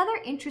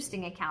 Another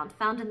interesting account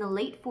found in the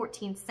late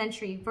 14th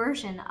century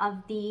version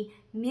of the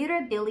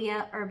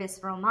Mirabilia Urbis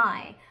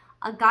Romae,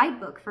 a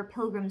guidebook for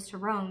pilgrims to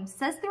Rome,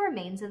 says the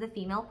remains of the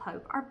female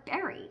pope are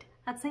buried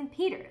at St.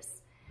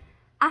 Peter's.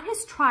 At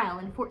his trial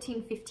in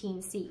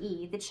 1415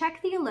 CE, the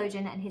Czech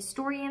theologian and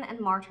historian and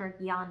martyr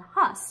Jan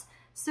Hus,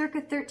 circa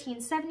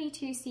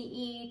 1372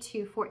 CE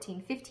to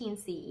 1415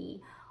 CE,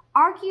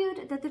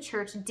 argued that the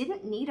church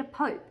didn't need a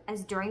pope,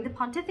 as during the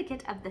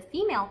pontificate of the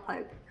female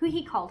pope, who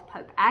he called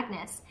Pope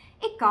Agnes,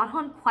 it got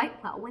on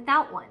quite well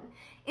without one.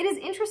 It is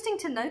interesting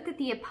to note that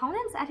the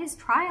opponents at his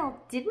trial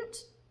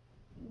didn't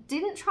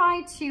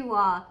try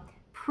to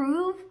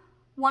prove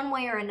one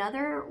way or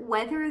another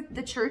whether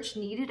the church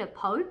needed a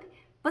pope.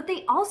 But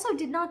they also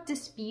did not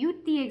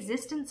dispute the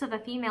existence of a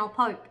female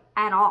pope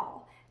at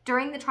all.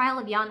 During the trial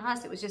of Jan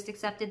Hus, it was just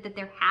accepted that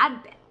there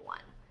had been one.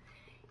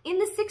 In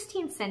the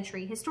 16th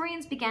century,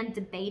 historians began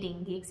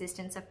debating the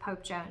existence of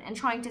Pope Joan and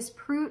trying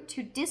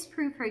to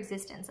disprove her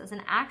existence as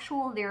an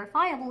actual,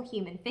 verifiable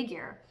human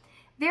figure.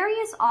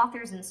 Various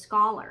authors and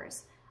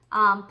scholars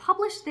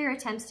published their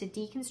attempts to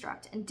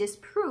deconstruct and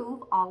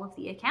disprove all of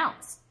the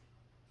accounts.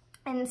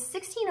 In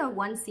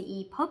 1601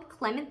 CE, Pope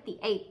Clement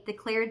VIII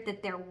declared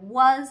that there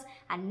was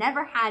and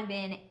never had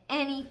been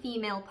any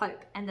female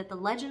pope, and that the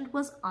legend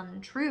was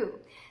untrue.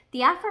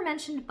 The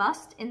aforementioned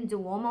bust in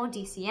Duomo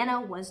di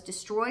Siena was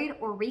destroyed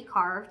or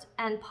recarved,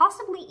 and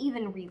possibly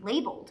even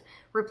relabeled,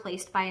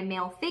 replaced by a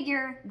male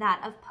figure,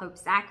 that of Pope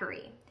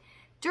Zachary.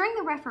 During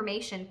the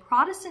Reformation,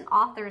 Protestant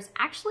authors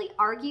actually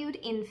argued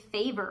in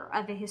favor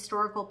of a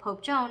historical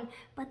Pope Joan,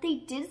 but they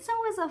did so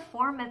as a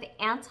form of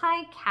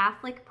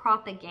anti-Catholic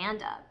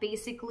propaganda.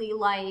 Basically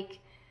like,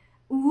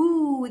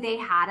 ooh, they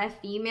had a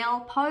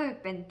female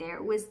pope and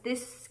there was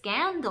this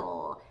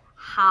scandal.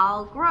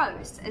 How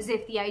gross. As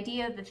if the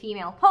idea of the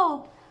female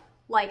pope,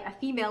 like a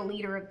female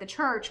leader of the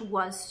church,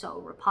 was so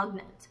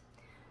repugnant.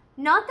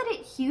 Not that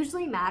it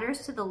hugely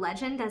matters to the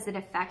legend as it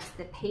affects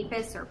the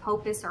Papess or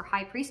Popess or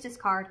High Priestess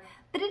card,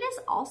 but it is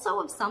also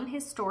of some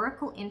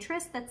historical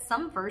interest that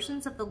some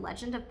versions of the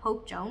legend of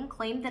Pope Joan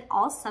claim that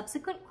all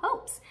subsequent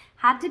popes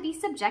had to be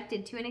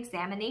subjected to an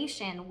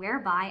examination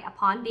whereby,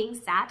 upon being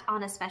sat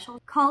on a special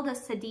called a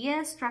sedia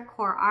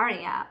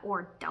stracoraria,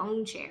 or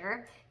dung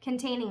chair,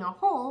 containing a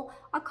hole,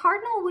 a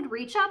cardinal would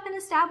reach up and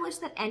establish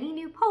that any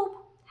new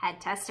pope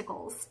had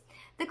testicles.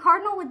 The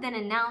cardinal would then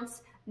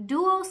announce,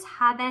 "Duos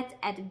habet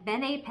et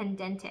bene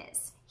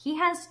pendentes." He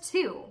has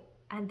two,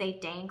 and they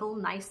dangle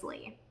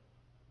nicely.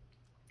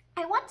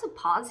 I want to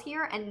pause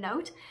here and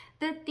note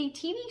that the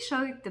TV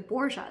show The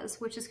Borgias,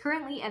 which is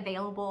currently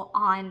available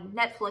on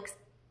Netflix,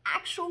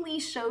 actually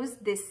shows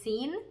this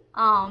scene,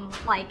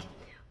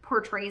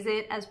 portrays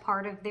it as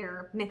part of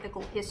their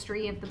mythical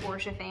history of the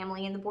Borgia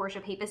family and the Borgia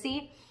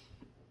papacy.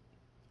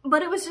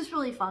 But it was just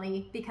really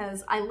funny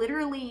because I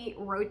literally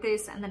wrote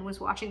this and then was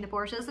watching The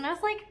Borgias and I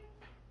was like,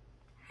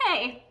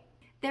 hey,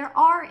 there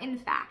are, in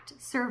fact,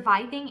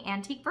 surviving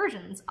antique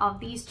versions of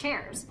these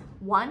chairs,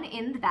 one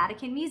in the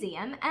Vatican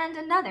Museum and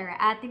another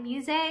at the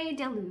Musée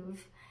du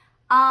Louvre.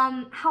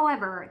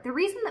 However, the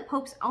reason that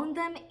popes owned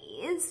them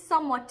is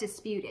somewhat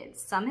disputed.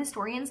 Some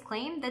historians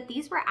claim that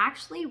these were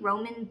actually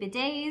Roman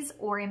bidets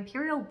or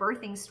imperial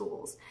birthing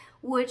stools,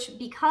 which,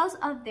 because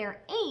of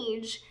their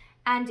age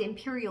and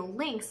imperial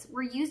links,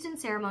 were used in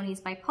ceremonies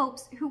by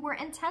popes who were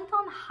intent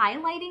on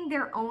highlighting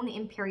their own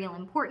imperial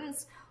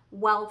importance,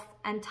 wealth,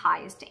 and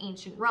ties to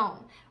ancient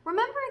Rome.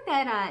 Remember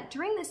that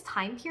during this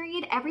time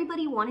period,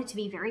 everybody wanted to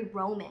be very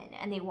Roman,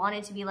 and they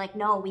wanted to be like,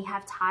 no, we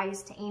have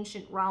ties to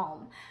ancient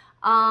Rome.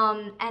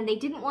 And they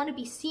didn't want to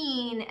be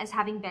seen as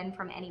having been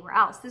from anywhere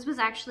else. This was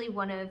actually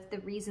one of the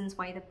reasons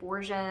why the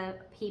Borgia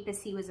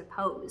papacy was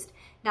opposed,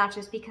 not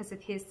just because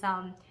of his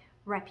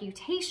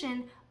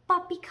reputation,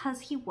 but because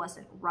he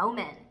wasn't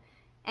Roman.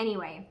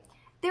 Anyway,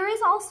 there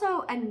is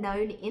also a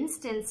known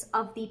instance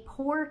of the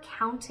poor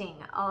counting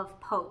of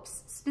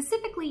popes.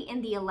 Specifically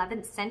in the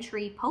 11th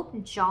century,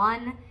 Pope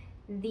John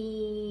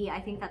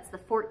I think that's the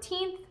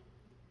 14th,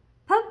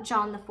 Pope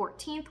John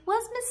XIV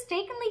was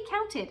mistakenly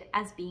counted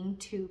as being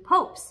 2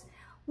 popes.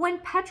 When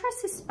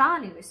Petrus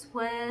Hispanus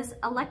was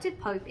elected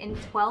pope in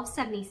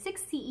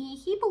 1276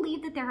 CE, he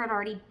believed that there had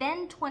already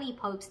been 20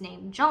 popes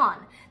named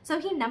John, so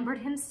he numbered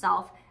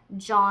himself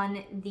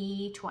John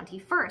the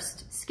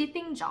 21st,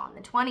 skipping John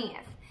the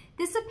 20th.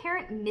 This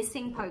apparent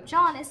missing Pope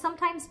John is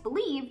sometimes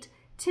believed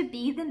to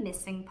be the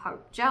missing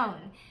Pope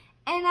Joan.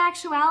 In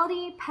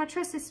actuality,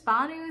 Petrus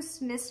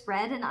Hispanus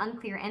misread an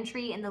unclear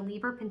entry in the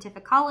Liber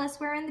Pontificalis,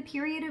 wherein the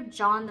period of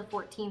John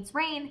XIV's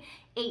reign,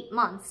 8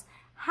 months,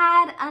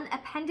 had an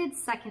appended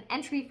second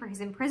entry for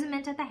his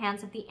imprisonment at the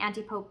hands of the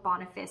antipope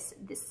Boniface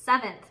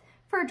VII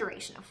for a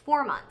duration of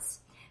 4 months.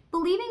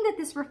 Believing that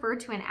this referred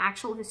to an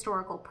actual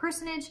historical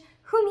personage,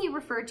 whom he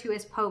referred to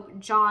as Pope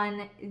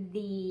John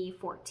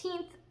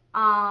XIV,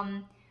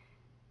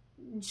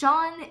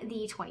 John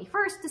the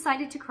 21st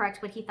decided to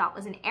correct what he thought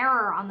was an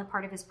error on the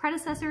part of his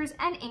predecessors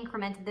and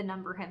incremented the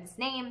number of his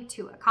name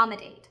to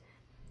accommodate.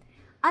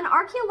 An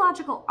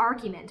archaeological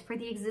argument for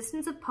the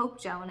existence of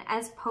Pope Joan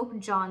as Pope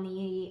John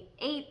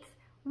VIII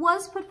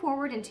was put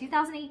forward in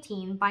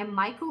 2018 by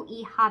Michael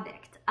E.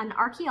 Habicht, an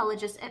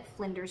archaeologist at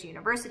Flinders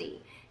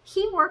University.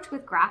 He worked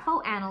with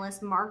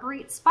grapho-analyst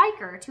Marguerite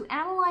Spiker to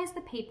analyze the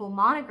papal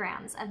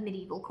monograms of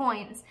medieval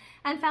coins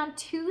and found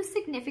 2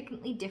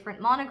 significantly different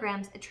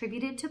monograms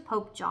attributed to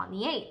Pope John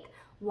VIII,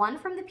 one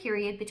from the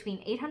period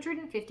between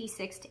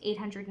 856 to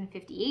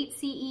 858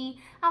 CE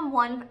and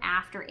one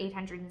after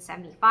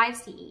 875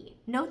 CE.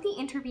 Note the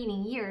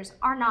intervening years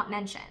are not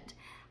mentioned.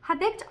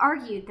 Habicht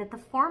argued that the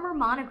former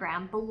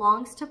monogram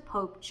belongs to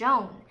Pope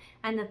Joan,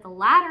 and that the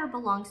latter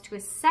belongs to a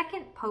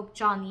second Pope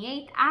John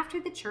VIII after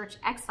the Church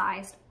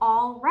excised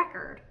all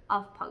record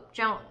of Pope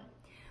Joan.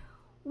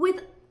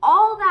 With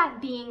all that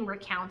being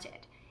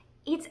recounted,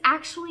 it's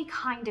actually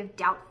kind of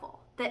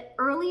doubtful that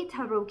early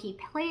tarot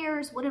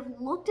players would have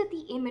looked at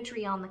the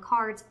imagery on the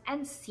cards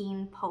and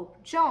seen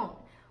Pope Joan.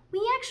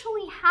 We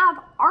actually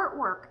have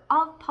artwork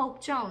of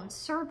Pope Joan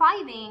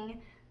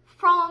surviving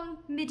from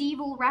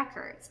medieval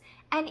records,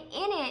 and in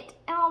it,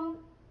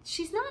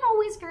 she's not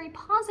always very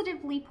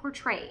positively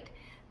portrayed.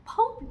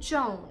 Pope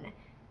Joan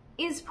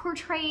is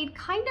portrayed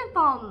kind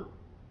of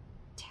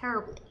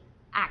terribly,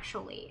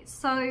 actually.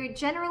 So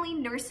generally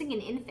nursing an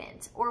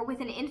infant, or with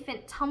an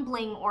infant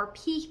tumbling or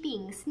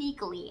peeping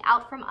sneakily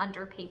out from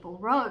under papal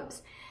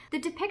robes. The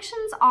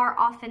depictions are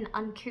often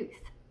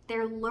uncouth,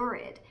 they're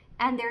lurid,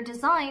 and they're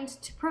designed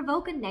to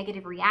provoke a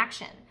negative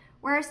reaction,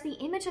 whereas the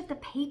image of the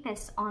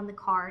Papess on the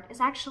card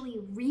is actually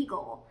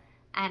regal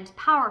and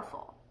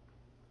powerful,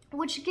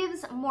 which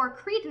gives more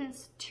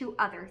credence to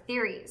other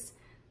theories.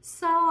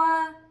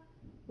 So,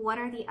 what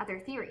are the other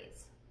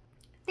theories?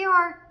 There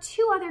are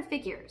two other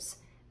figures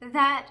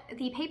that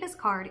the Papess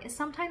card is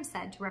sometimes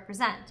said to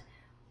represent.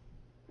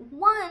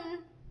 One,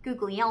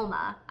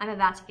 Guglielma, I'm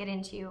about to get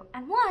into,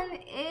 and one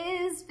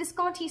is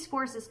Visconti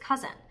Sforza's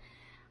cousin.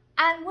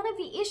 And one of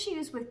the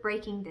issues with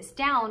breaking this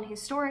down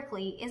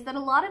historically is that a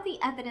lot of the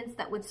evidence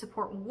that would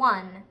support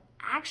one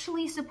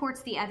actually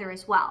supports the other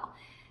as well.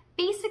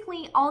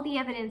 Basically, all the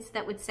evidence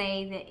that would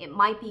say that it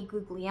might be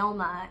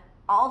Guglielma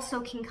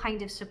also can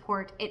kind of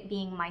support it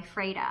being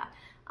Maifreda,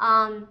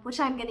 which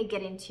I'm going to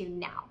get into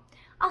now.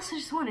 I also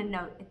just want to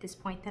note at this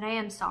point that I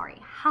am sorry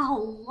how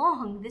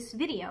long this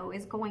video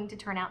is going to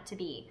turn out to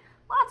be.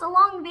 Lots of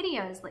long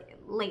videos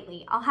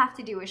lately. I'll have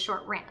to do a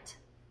short rant.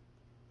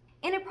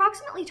 In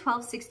approximately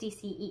 1260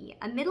 CE,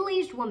 a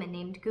middle-aged woman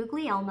named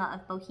Guglielma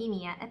of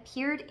Bohemia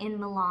appeared in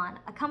Milan,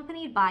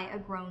 accompanied by a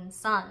grown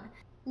son.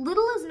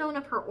 Little is known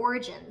of her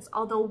origins,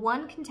 although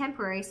one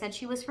contemporary said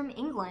she was from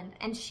England,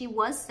 and she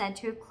was said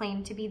to have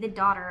claimed to be the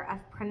daughter of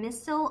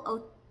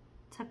Przemysl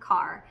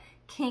Otakar,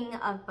 king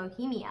of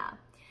Bohemia.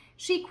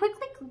 She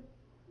quickly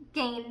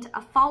gained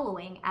a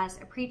following as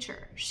a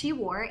preacher. She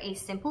wore a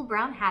simple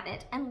brown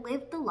habit and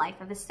lived the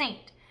life of a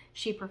saint.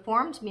 She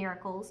performed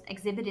miracles,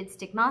 exhibited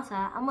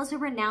stigmata, and was a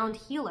renowned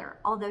healer,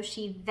 although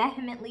she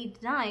vehemently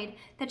denied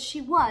that she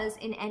was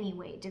in any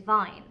way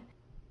divine.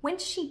 When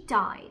she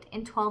died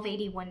in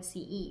 1281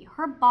 CE,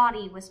 her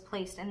body was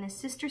placed in the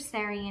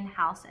Cistercian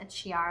house at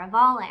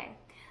Chiaravalle.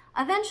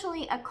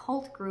 Eventually, a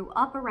cult grew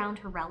up around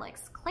her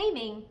relics,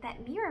 claiming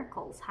that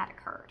miracles had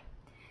occurred.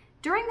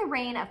 During the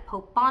reign of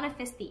Pope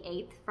Boniface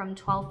VIII from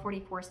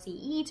 1244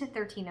 CE to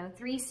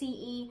 1303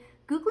 CE,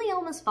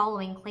 Guglielma's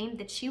following claimed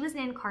that she was an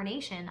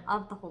incarnation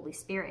of the Holy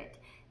Spirit.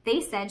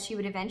 They said she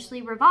would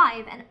eventually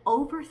revive and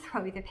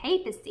overthrow the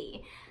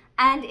papacy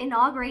and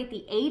inaugurate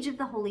the Age of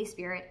the Holy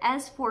Spirit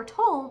as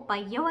foretold by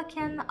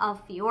Joachim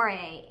of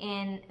Fiore,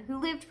 who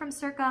lived from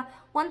circa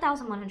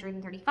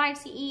 1135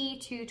 CE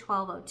to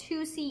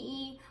 1202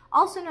 CE,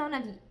 also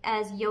known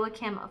as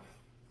Joachim of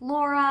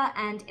Flora,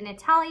 and in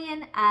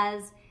Italian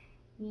as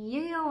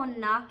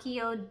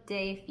Ionaccio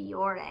de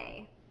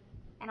Fiore.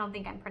 I don't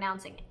think I'm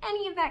pronouncing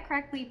any of that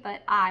correctly,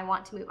 but I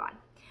want to move on.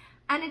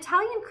 An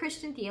Italian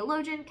Christian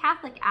theologian,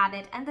 Catholic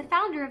abbot, and the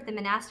founder of the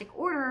monastic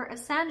order of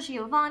San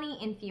Giovanni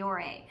in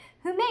Fiore,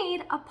 who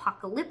made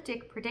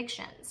apocalyptic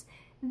predictions.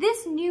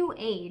 This new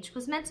age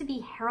was meant to be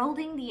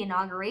heralding the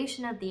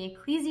inauguration of the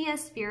Ecclesia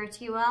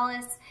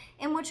Spiritualis,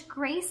 in which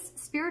grace,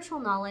 spiritual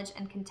knowledge,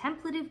 and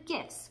contemplative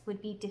gifts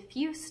would be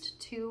diffused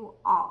to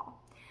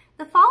all.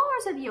 The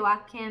followers of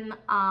Joachim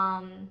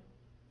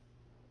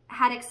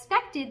had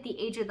expected the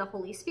Age of the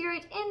Holy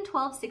Spirit in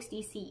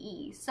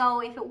 1260 CE, so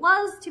if it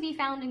was to be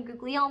found in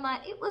Guglielma,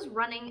 it was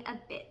running a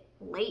bit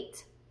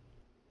late.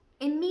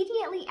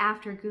 Immediately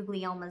after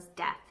Guglielma's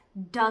death,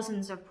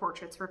 dozens of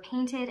portraits were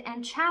painted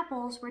and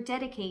chapels were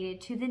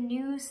dedicated to the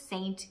new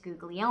Saint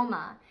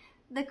Guglielma.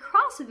 The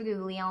cross of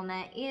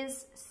Guglielma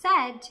is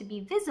said to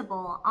be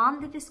visible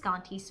on the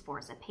Visconti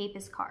Sforza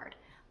Papess card,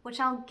 which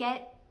I'll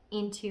get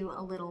into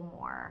a little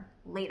more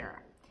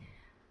later.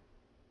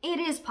 It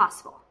is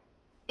possible.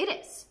 It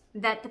is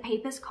that the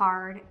Papess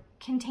card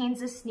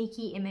contains a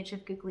sneaky image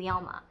of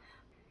Guglielma.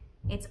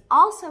 It's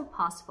also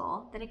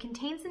possible that it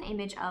contains an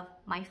image of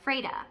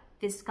Maifreda,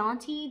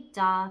 Visconti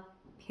da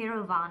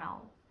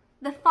Pirovano.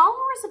 The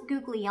followers of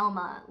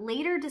Guglielma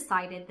later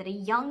decided that a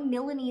young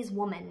Milanese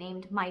woman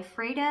named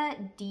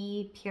Maifreda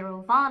de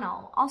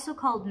Pirovano, also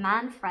called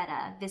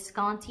Maifreda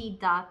Visconti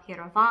da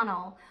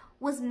Pirovano,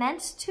 was meant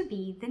to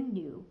be the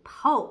new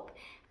pope.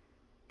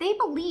 They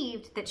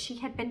believed that she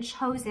had been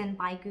chosen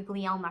by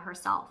Guglielma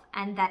herself,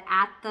 and that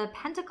at the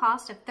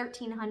Pentecost of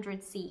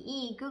 1300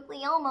 CE,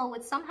 Guglielma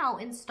would somehow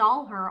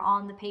install her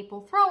on the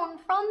papal throne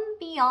from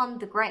beyond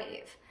the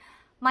grave.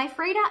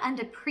 Maifreda and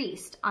a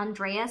priest,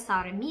 Andrea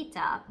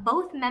Saramita,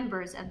 both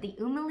members of the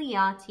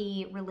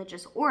Umiliati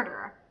religious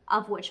order,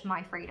 of which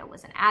Maifreda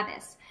was an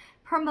abbess,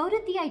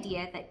 promoted the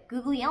idea that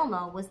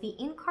Guglielma was the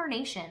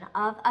incarnation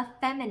of a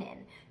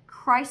feminine,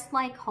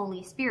 Christ-like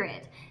Holy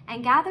Spirit,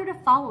 and gathered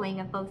a following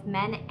of both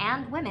men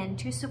and women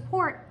to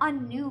support a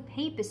new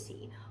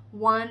papacy,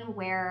 one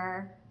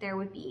where there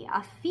would be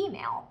a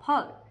female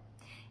pope.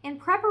 In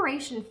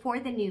preparation for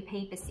the new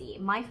papacy,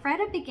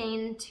 Maifreda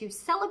began to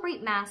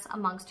celebrate Mass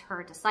amongst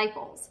her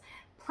disciples.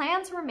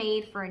 Plans were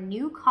made for a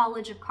new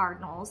college of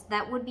cardinals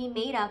that would be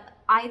made up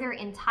either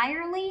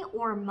entirely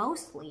or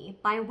mostly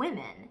by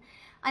women.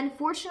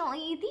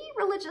 Unfortunately,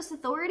 the religious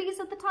authorities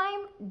at the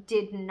time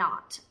did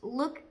not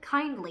look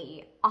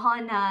kindly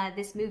on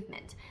this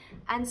movement,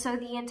 and so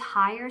the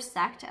entire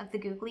sect of the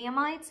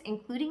Guglielmites,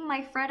 including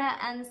Maifreda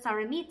and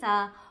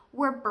Saramita,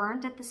 were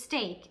burned at the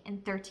stake in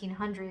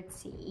 1300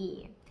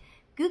 CE.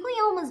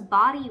 Guglielma's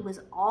body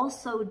was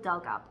also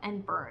dug up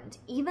and burned,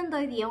 even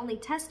though the only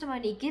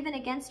testimony given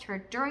against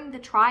her during the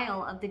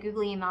trial of the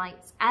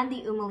Guglielmites and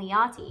the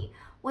Umiliati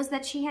was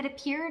that she had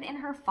appeared in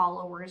her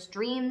followers'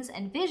 dreams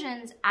and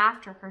visions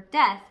after her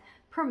death,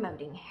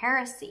 promoting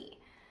heresy.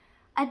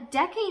 A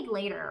decade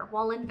later,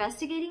 while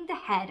investigating the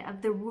head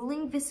of the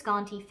ruling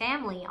Visconti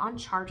family on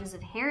charges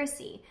of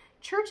heresy,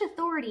 church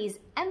authorities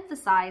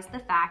emphasized the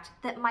fact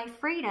that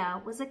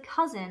Maifreda was a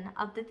cousin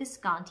of the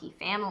Visconti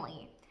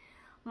family.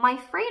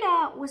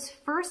 Maifreda was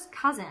first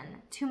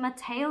cousin to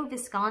Matteo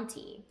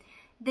Visconti,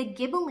 the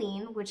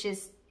Ghibelline, which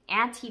is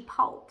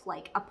anti-pope,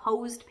 like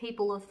opposed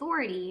papal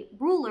authority,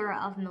 ruler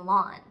of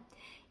Milan.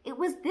 It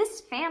was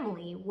this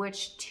family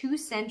which 2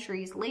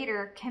 centuries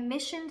later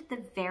commissioned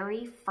the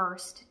very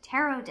first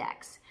tarot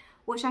decks,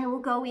 which I will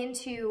go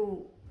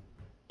into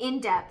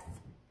in depth,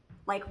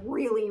 like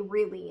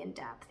really in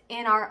depth,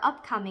 in our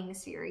upcoming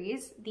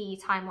series,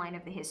 The Timeline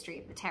of the History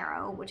of the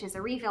Tarot, which is a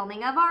refilming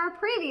of our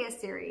previous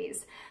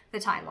series, The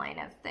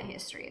Timeline of the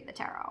History of the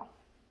Tarot.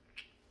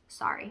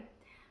 Sorry.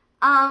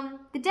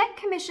 The deck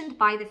commissioned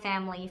by the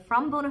family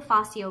from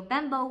Bonifacio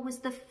Bembo was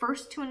the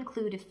first to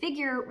include a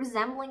figure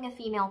resembling a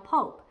female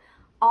pope,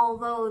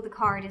 although the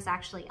card is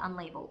actually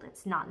unlabeled,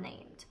 it's not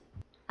named.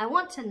 I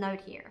want to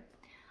note here,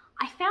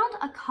 I found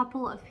a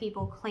couple of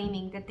people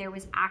claiming that there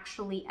was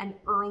actually an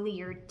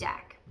earlier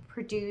deck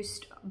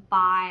produced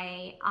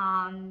by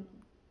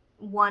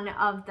one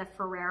of the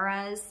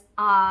Ferreras,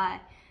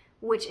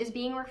 which is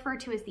being referred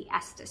to as the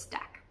Estes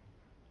deck.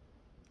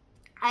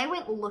 I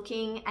went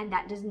looking and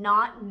that does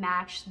not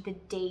match the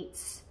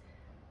dates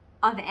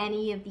of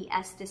any of the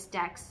Estes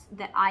decks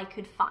that I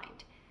could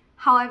find.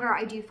 However,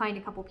 I do find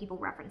a couple people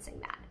referencing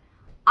that.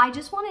 I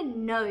just want to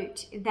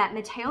note that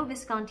Matteo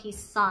Visconti's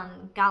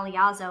son,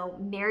 Galeazzo,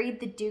 married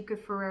the Duke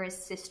of Ferrara's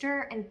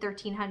sister in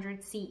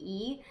 1300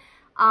 CE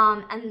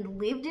and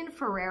lived in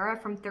Ferrara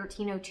from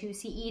 1302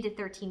 CE to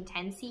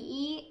 1310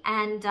 CE.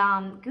 And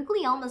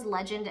Guglielma's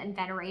legend and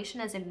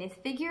veneration as a myth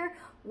figure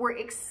were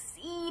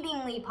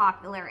exceedingly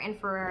popular in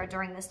Ferrara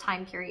during this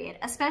time period,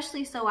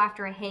 especially so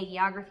after a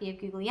hagiography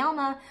of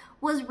Guglielma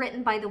was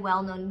written by the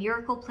well-known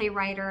miracle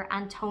playwright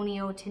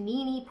Antonio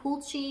Tonini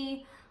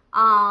Pulci,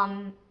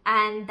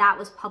 and that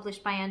was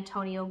published by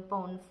Antonio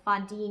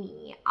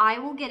Bonfadini. I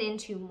will get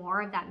into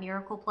more of that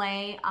miracle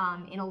play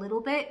in a little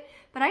bit,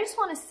 but I just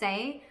want to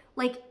say,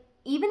 like,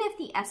 even if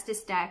the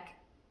Estes deck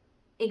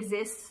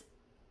exists,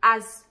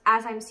 as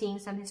I'm seeing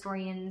some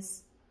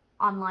historians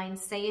online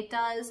say it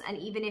does, and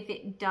even if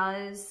it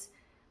does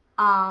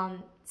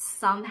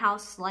somehow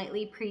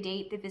slightly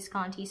predate the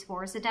Visconti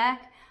Sforza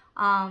deck,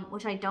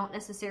 which I don't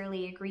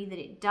necessarily agree that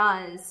it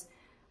does,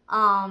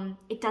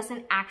 it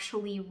doesn't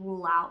actually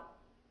rule out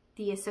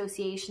the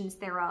associations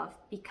thereof,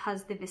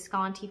 because the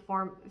Visconti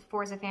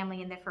Sforza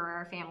family and the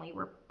Ferrara family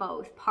were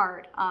both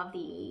part of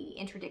the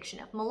interdiction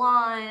of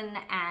Milan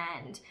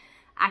and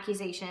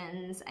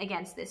accusations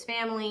against this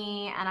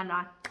family, and I'm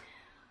not...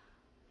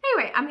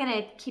 Anyway, I'm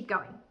gonna keep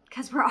going,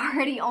 because we're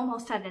already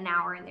almost at an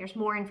hour and there's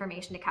more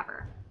information to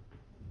cover.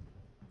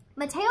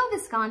 Matteo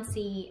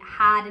Visconti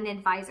had an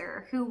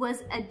advisor who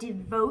was a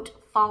devout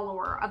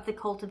follower of the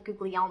cult of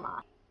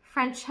Guglielma,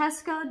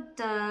 Francesco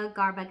de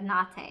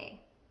Garbagnate.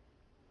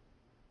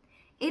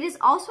 It is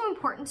also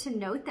important to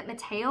note that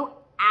Matteo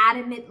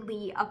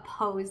adamantly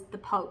opposed the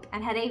Pope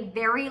and had a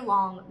very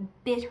long,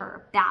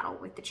 bitter battle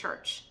with the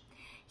Church.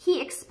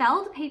 He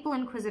expelled papal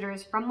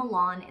inquisitors from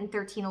Milan in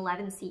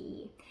 1311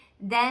 CE.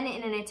 Then,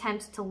 in an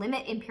attempt to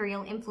limit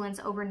imperial influence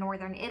over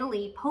northern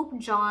Italy, Pope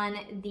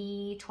Joan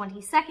the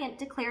 22nd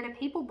declared a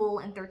papal bull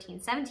in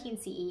 1317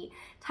 CE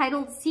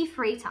titled Si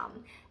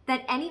Fratum,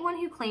 that anyone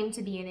who claimed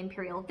to be an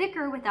imperial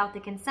vicar without the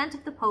consent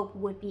of the Pope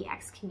would be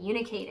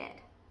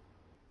excommunicated.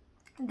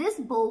 This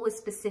bull was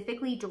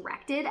specifically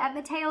directed at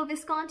Matteo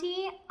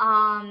Visconti,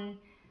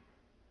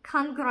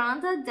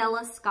 Congranda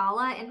della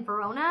Scala in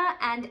Verona,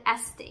 and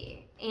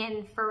Este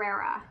in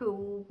Ferrara,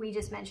 who we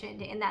just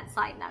mentioned in that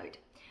side note.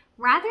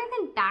 Rather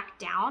than back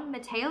down,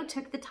 Matteo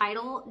took the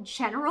title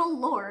General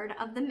Lord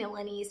of the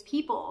Milanese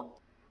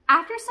people.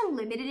 After some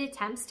limited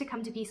attempts to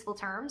come to peaceful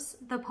terms,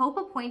 the Pope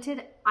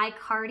appointed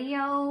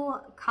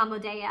Icardio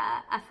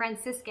Comodea, a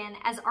Franciscan,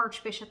 as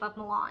Archbishop of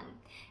Milan.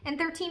 In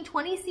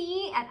 1320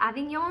 CE, at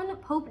Avignon,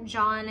 Pope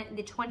John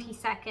the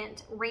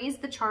 22nd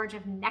raised the charge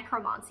of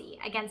necromancy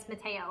against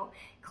Matteo,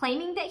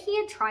 claiming that he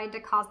had tried to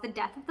cause the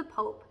death of the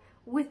Pope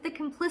with the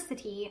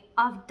complicity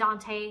of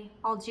Dante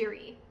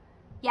Alighieri.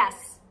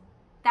 Yes,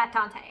 that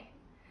Dante.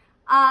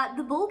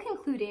 The bull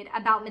concluded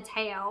about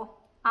Matteo,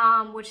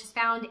 which is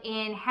found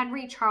in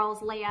Henry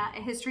Charles Lea,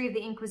 A History of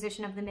the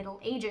Inquisition of the Middle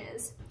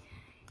Ages.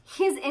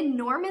 His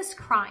enormous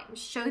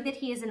crimes show that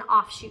he is an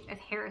offshoot of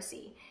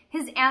heresy,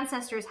 his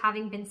ancestors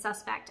having been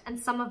suspect and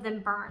some of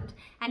them burned,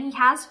 and he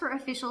has for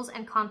officials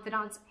and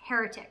confidants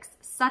heretics,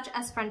 such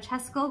as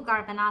Francesco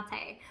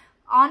Garbanate,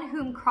 on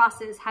whom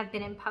crosses have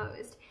been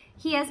imposed.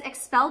 He has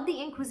expelled the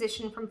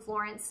Inquisition from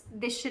Florence.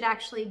 This should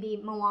actually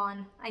be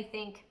Milan, I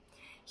think.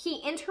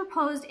 He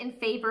interposed in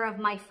favor of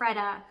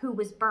Maifreda, who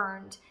was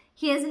burned.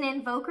 He is an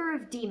invoker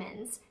of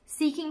demons,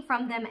 seeking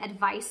from them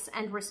advice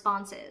and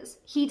responses.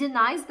 He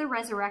denies the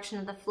resurrection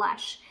of the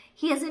flesh.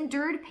 He has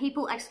endured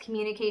papal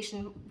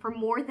excommunication for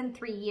more than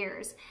 3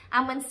 years,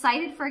 and when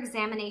cited for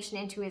examination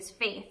into his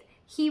faith,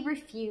 he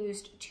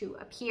refused to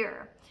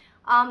appear.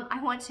 I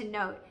want to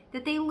note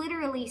that they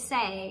literally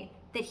say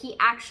that he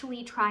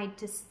actually tried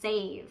to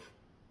save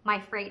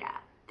Maifreda,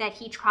 that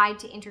he tried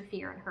to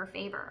interfere in her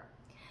favor.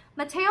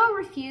 Matteo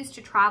refused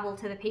to travel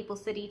to the papal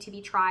city to be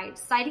tried,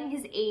 citing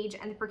his age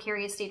and the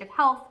precarious state of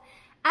health,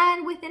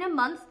 and within a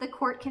month, the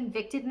court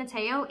convicted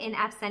Matteo in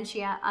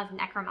absentia of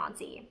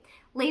necromancy.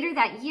 Later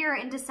that year,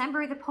 in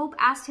December, the Pope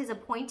asked his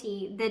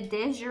appointee, the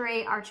de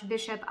jure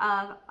Archbishop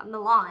of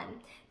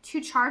Milan,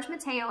 to charge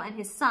Matteo and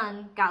his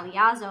son,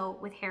 Galeazzo,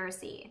 with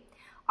heresy.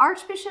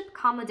 Archbishop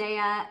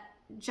Commodea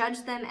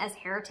judged them as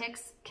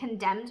heretics,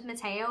 condemned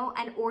Matteo,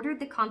 and ordered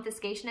the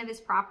confiscation of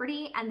his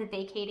property and the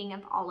vacating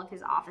of all of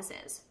his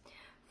offices.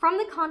 From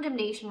the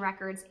condemnation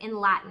records in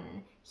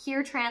Latin,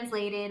 here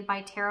translated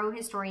by tarot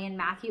historian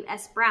Matthew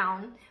S.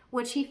 Brown,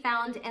 which he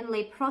found in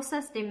Les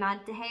Procès de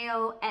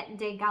Matteo et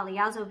de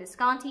Galeazzo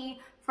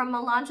Visconti from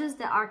Mélanges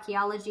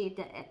d'Archéologie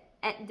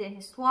et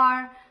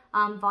d'Histoire,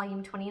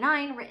 volume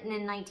 29, written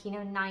in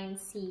 1909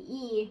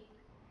 CE,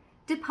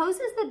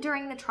 deposes that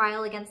during the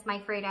trial against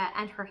Maifreda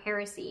and her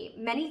heresy,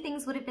 many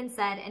things would have been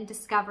said and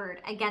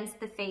discovered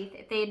against the faith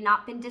if they had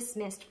not been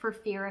dismissed for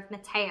fear of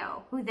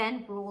Matteo, who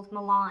then ruled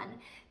Milan.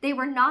 They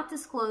were not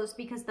disclosed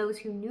because those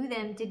who knew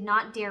them did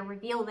not dare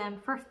reveal them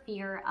for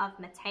fear of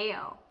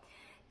Matteo.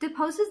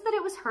 Deposes that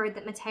it was heard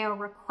that Matteo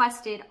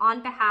requested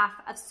on behalf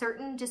of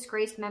certain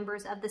disgraced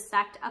members of the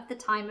sect of the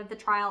time of the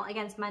trial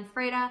against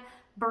Maifreda,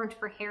 burnt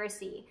for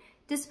heresy.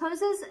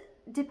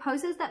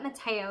 Deposes that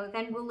Matteo,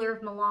 then ruler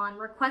of Milan,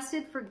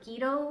 requested for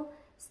Guido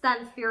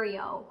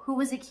Stanfirio, who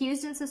was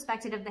accused and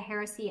suspected of the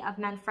heresy of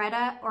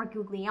Maifreda or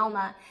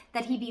Guglielma,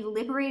 that he be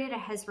liberated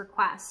at his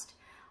request.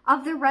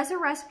 Of the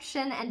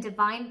resurrection and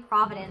divine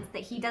providence,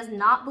 that he does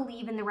not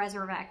believe in the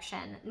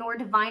resurrection, nor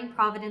divine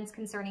providence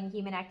concerning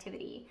human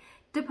activity.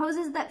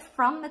 Deposes that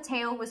from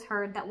Matteo was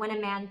heard that when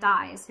a man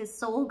dies, his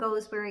soul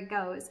goes where it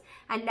goes,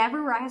 and never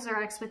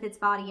resurrects with its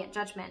body at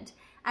judgment,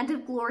 and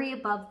of glory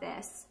above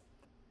this,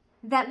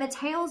 that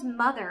Matteo's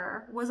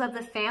mother was of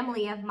the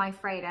family of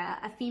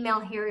Maifreda, a female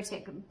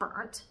heretic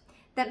burnt,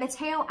 that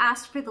Matteo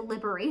asked for the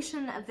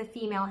liberation of the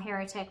female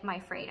heretic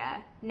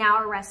Maifreda,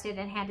 now arrested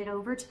and handed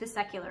over to the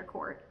secular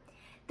court,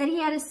 that he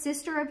had a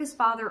sister of his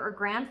father or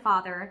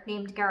grandfather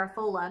named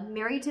Garafola,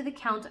 married to the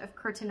Count of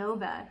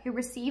Curtanova, who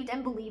received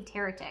and believed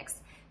heretics,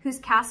 whose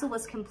castle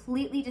was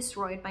completely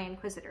destroyed by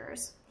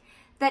inquisitors.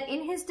 That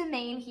in his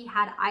domain he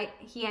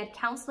had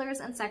counselors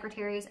and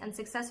secretaries and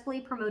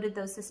successfully promoted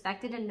those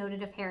suspected and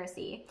noted of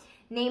heresy,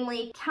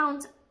 namely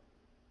Count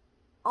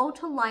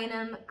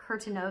Otolinum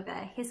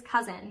Curtanova, his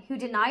cousin, who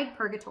denied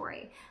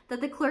purgatory, that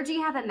the clergy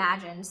have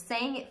imagined,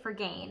 saying it for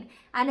gain,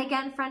 and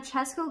again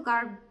Francesco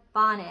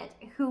Garbanate,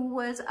 who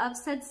was of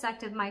said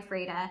sect of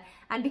Maifreda,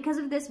 and because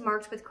of this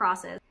marked with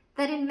crosses,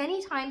 that in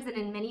many times and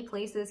in many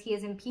places he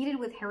has impeded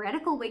with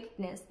heretical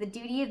wickedness the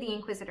duty of the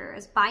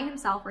inquisitors by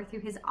himself or through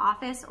his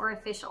office or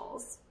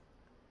officials.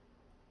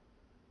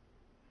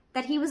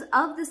 That he was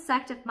of the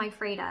sect of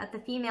Maifreda, the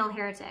female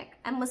heretic,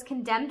 and was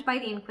condemned by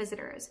the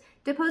inquisitors.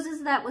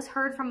 Deposes that was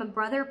heard from a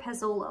brother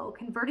Pezzolo,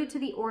 converted to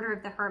the order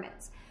of the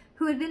hermits,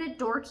 who had been a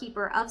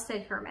doorkeeper of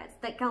said hermits,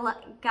 that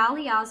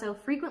Galeazzo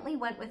frequently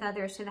went with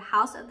others to the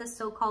house of the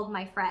so-called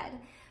Maifred,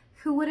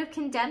 who would have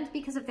condemned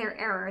because of their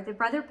error the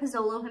brother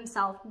Pezzolo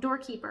himself,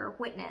 doorkeeper,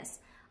 witness.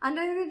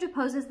 Another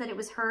deposes that it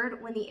was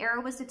heard when the error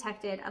was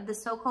detected of the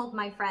so-called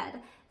Maifred,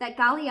 that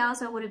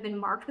Galeazzo would have been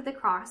marked with a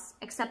cross,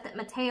 except that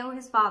Matteo,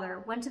 his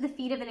father, went to the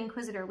feet of an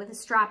inquisitor with a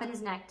strap at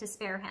his neck to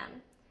spare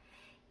him.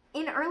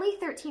 In early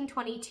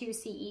 1322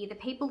 CE, the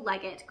papal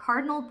legate,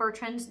 Cardinal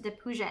Bertrand de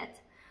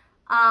Puget,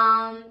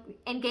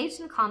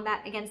 engaged in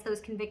combat against those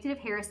convicted of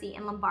heresy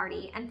in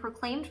Lombardy and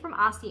proclaimed from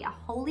Asti a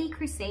holy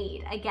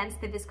crusade against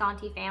the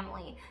Visconti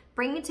family,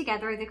 bringing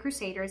together the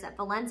crusaders at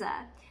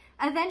Valenza.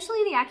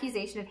 Eventually, the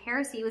accusation of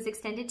heresy was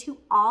extended to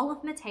all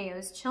of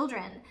Matteo's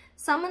children.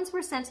 Summons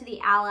were sent to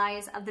the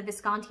allies of the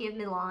Visconti of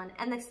Milan,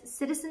 and the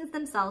citizens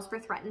themselves were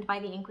threatened by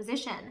the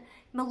Inquisition.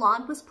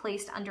 Milan was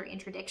placed under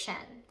interdiction.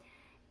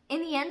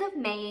 In the end of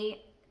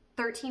May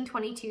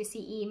 1322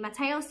 CE,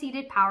 Matteo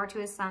ceded power to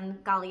his son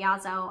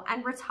Galeazzo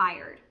and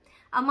retired.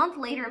 A month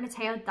later,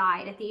 Matteo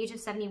died at the age of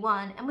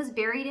 71 and was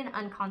buried in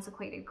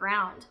unconsecrated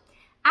ground.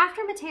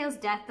 After Matteo's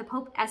death, the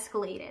Pope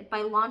escalated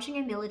by launching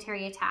a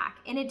military attack,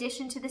 in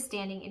addition to the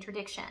standing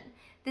interdiction.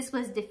 This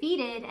was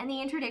defeated, and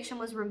the interdiction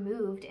was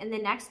removed in the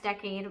next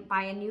decade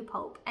by a new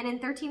pope. And in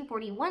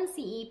 1341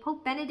 CE,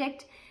 Pope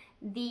Benedict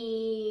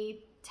the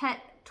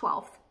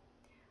 12th.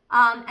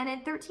 And in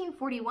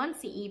 1341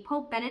 CE,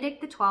 Pope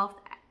Benedict XII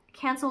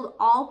canceled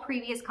all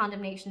previous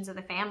condemnations of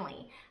the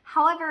family.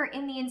 However,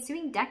 in the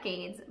ensuing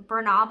decades,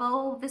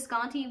 Bernabo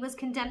Visconti was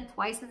condemned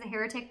twice as a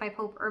heretic by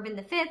Pope Urban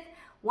V,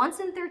 once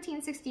in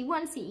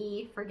 1361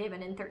 CE,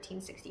 forgiven in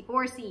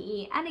 1364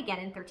 CE, and again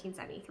in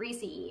 1373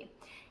 CE.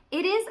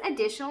 It is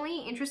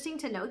additionally interesting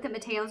to note that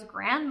Matteo's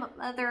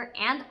grandmother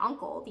and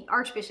uncle, the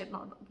Archbishop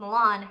of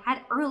Milan,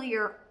 had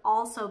earlier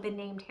also been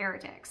named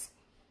heretics.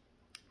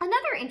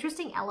 Another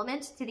interesting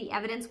element to the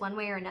evidence one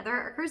way or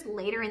another occurs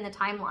later in the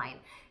timeline,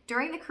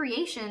 during the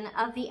creation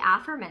of the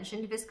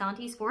aforementioned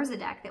Visconti Sforza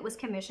deck that was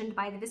commissioned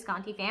by the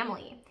Visconti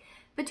family.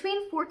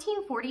 Between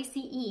 1440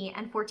 CE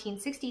and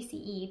 1460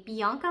 CE,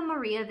 Bianca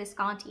Maria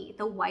Visconti,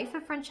 the wife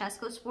of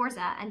Francesco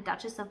Sforza and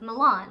Duchess of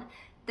Milan,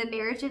 the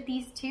marriage of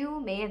these two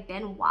may have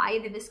been why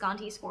the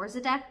Visconti Sforza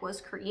deck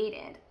was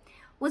created,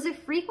 was a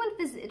frequent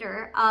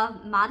visitor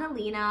of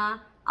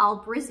Maddalena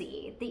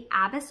Albrizzi, the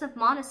abbess of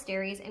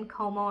monasteries in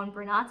Como and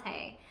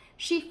Brunate.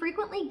 She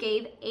frequently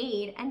gave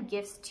aid and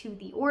gifts to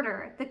the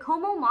order. The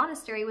Como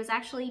monastery was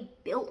actually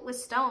built with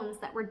stones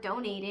that were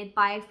donated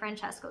by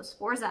Francesco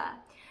Sforza.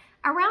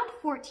 Around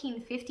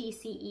 1450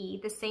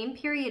 CE, the same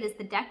period as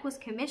the deck was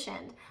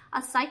commissioned,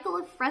 a cycle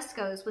of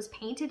frescoes was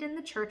painted in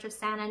the church of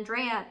San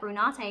Andrea at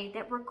Brunate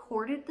that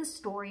recorded the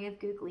story of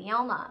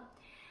Guglielma.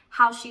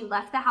 How she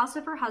left the house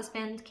of her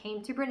husband,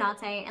 came to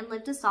Brunate, and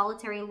lived a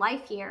solitary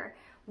life here,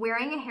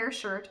 wearing a hair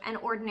shirt and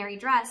ordinary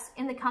dress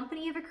in the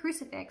company of a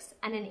crucifix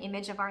and an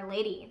image of Our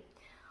Lady.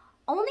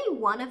 Only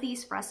one of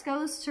these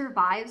frescoes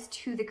survives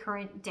to the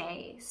current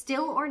day,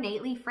 still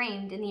ornately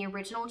framed in the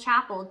original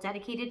chapel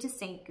dedicated to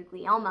Saint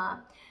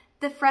Guglielma.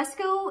 The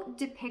fresco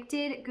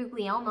depicted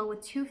Guglielma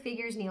with two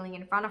figures kneeling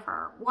in front of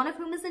her, one of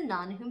whom is a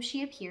nun whom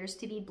she appears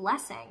to be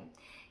blessing.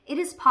 It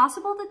is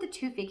possible that the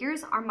two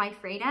figures are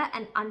Maifreda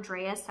and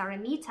Andrea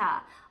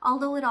Saramita,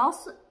 although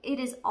it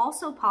is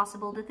also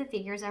possible that the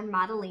figures are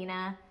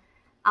Maddalena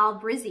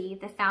Albrizzi,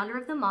 the founder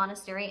of the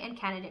monastery and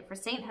candidate for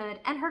sainthood,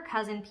 and her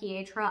cousin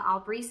Pietra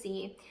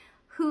Albrizzi,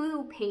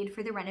 who paid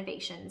for the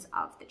renovations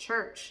of the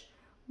church.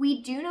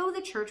 We do know the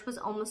church was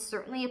almost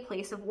certainly a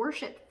place of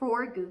worship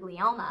for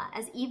Guglielma,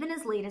 as even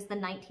as late as the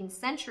 19th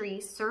century,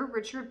 Sir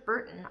Richard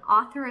Burton,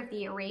 author of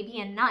the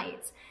Arabian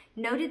Nights,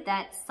 noted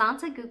that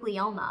Santa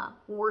Guglielma,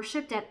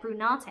 worshipped at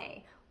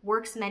Brunate,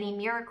 works many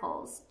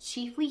miracles,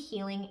 chiefly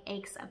healing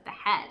aches of the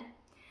head.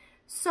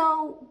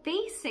 So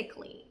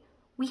basically,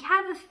 we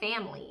have a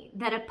family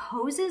that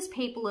opposes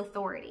papal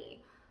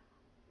authority,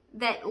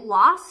 that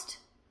lost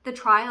the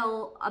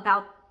trial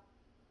about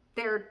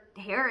their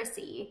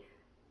heresy,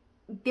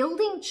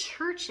 building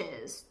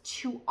churches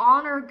to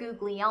honor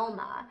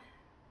Guglielma,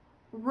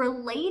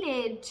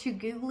 related to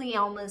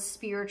Guglielma's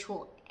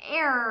spiritual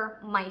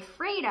heir,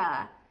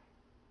 Maifreda,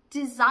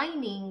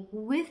 designing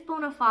with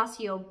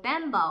Bonifacio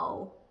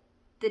Bembo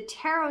the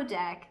tarot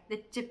deck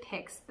that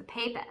depicts the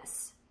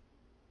Papess.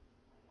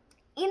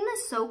 In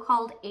the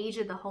so-called Age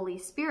of the Holy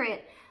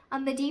Spirit, a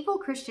medieval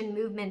Christian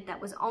movement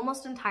that was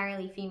almost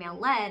entirely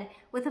female-led,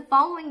 with a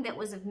following that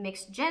was of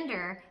mixed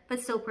gender,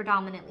 but still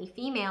predominantly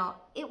female,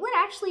 it would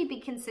actually be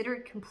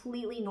considered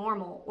completely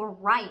normal or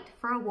right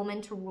for a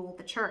woman to rule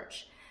the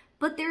church.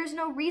 But there is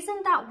no reason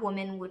that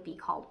woman would be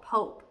called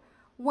pope.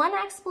 One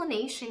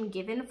explanation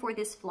given for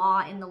this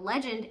flaw in the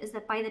legend is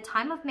that by the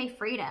time of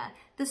Maifreda,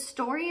 the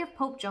story of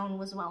Pope Joan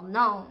was well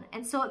known,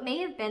 and so it may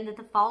have been that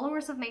the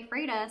followers of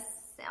Maifreda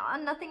saw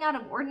nothing out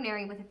of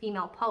ordinary with a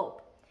female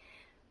pope.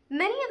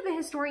 Many of the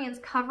historians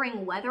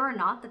covering whether or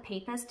not the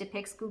Papess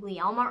depicts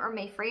Guglielma or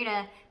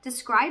Maifreda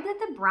describe that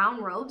the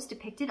brown robes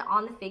depicted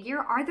on the figure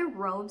are the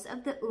robes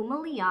of the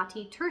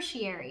Umiliati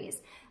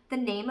Tertiaries, the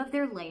name of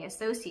their lay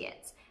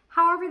associates.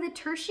 However, the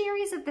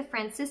tertiaries of the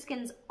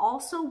Franciscans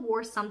also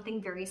wore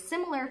something very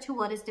similar to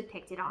what is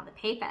depicted on the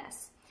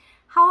Papess.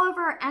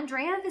 However,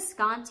 Andrea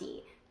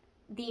Visconti,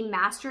 the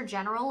Master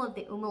General of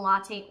the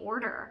Umiliati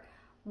Order,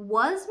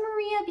 was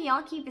Maria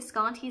Bianchi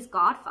Visconti's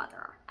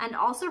godfather, and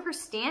also her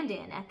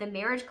stand-in at the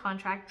marriage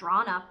contract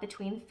drawn up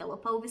between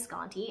Filippo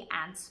Visconti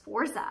and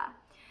Sforza.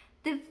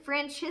 The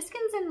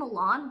Franciscans in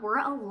Milan were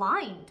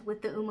aligned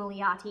with the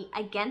Umiliati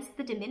against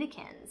the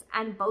Dominicans,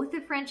 and both the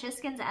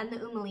Franciscans and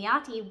the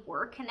Umiliati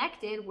were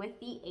connected with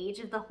the Age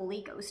of the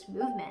Holy Ghost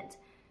movement.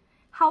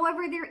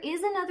 However, there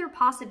is another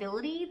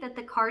possibility that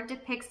the card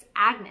depicts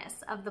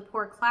Agnes of the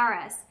Poor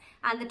Claris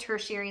and the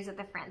tertiaries of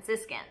the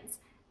Franciscans.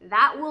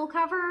 That we'll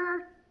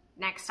cover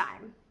next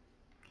time.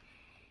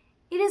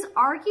 It is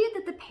argued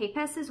that the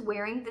Papess is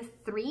wearing the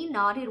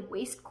three-knotted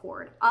waist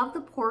cord of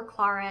the Poor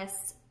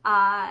Claris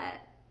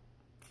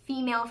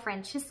female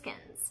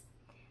Franciscans.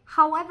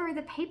 However,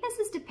 the Papess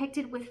is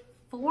depicted with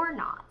 4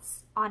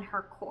 knots on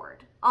her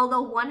cord,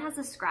 although one has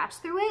a scratch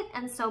through it,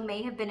 and so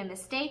may have been a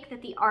mistake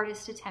that the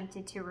artist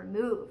attempted to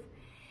remove.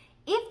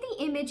 If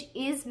the image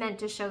is meant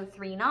to show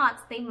 3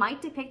 knots, they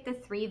might depict the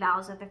 3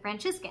 vows of the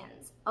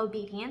Franciscans: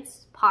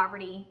 obedience,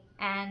 poverty,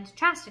 and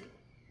chastity.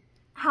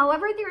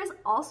 However, there is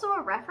also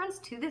a reference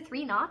to the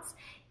three knots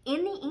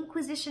in the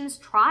Inquisition's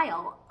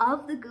trial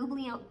of the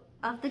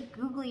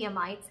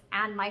Guglielmites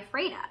and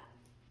Maifreda.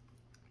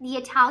 The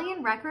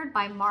Italian record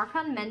by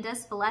Marcon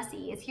Mendes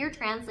Filesi is here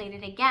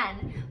translated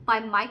again by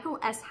Michael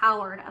S.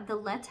 Howard of the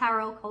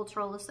Laetaro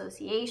Cultural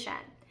Association.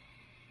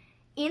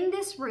 In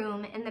this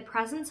room, in the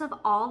presence of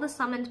all the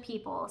summoned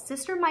people,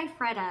 Sister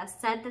Maifreda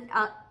said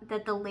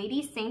that the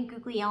Lady Saint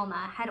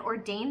Guglielma had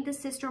ordained the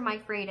Sister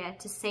Maifreda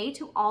to say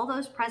to all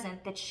those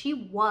present that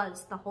she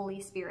was the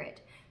Holy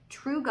Spirit,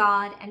 true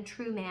God and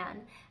true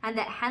man, and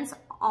that hence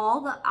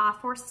all the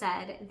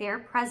aforesaid there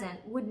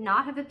present would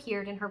not have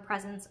appeared in her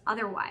presence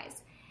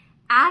otherwise.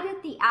 Added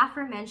the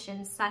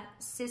aforementioned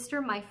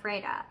Sister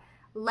Maifreda,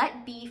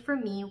 let be for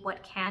me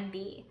what can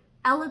be.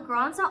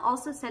 Elegranza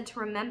also said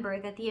to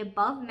remember that the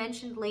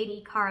above-mentioned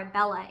Lady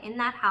Carabella in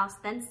that house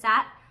then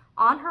sat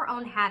on her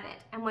own habit,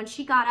 and when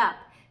she got up,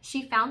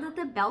 she found that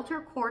the belt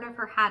or cord of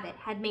her habit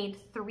had made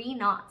 3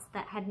 knots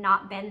that had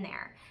not been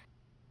there,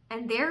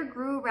 and there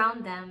grew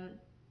around them,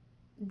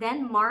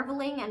 then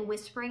marveling and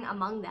whispering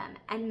among them,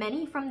 and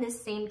many from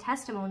this same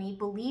testimony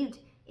believed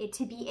it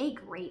to be a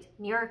great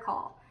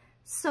miracle.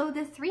 So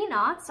the 3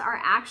 knots are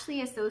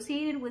actually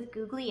associated with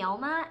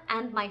Guglielma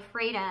and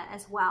Maifreda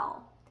as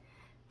well.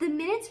 The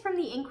minutes from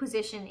the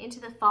Inquisition into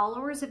the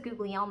followers of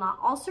Guglielma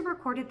also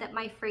recorded that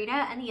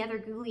Maifreda and the other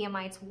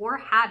Guglielmites wore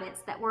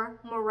habits that were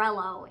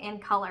morello in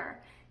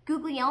color.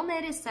 Guglielma,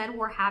 it is said,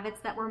 wore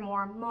habits that were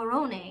more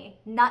morone,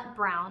 nut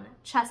brown,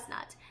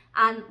 chestnut,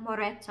 and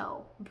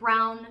moretto,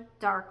 brown,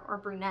 dark, or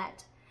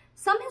brunette.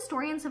 Some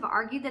historians have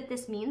argued that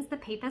this means the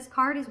Papess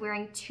card is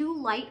wearing too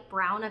light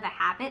brown of a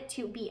habit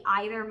to be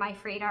either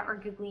Maifreda or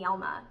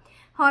Guglielma.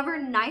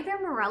 However, neither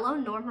Morello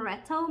nor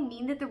Moretto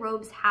mean that the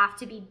robes have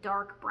to be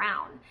dark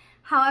brown.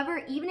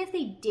 However, even if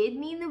they did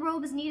mean the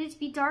robes needed to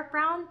be dark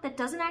brown, that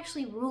doesn't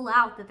actually rule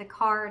out that the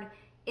card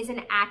is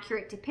an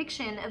accurate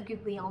depiction of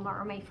Guglielma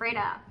or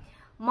Maifreda.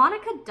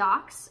 Monica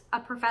Dox, a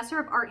professor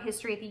of art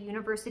history at the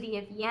University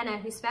of Vienna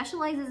who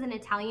specializes in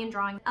Italian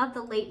drawing of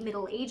the late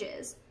Middle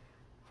Ages,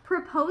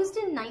 proposed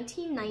in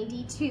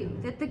 1992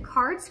 that the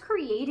cards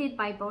created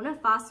by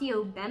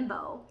Bonifacio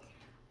Bembo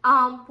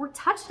were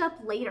touched up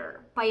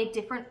later by a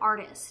different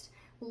artist,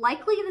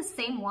 likely the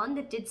same one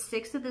that did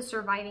 6 of the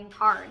surviving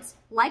cards,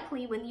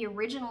 likely when the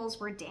originals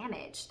were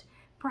damaged.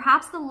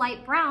 Perhaps the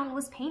light brown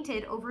was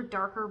painted over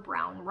darker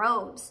brown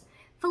robes.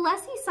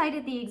 Filesi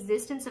cited the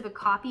existence of a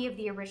copy of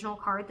the original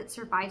card that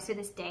survives to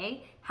this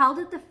day, held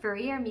at the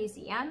Fourier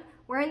Museum,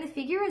 wherein the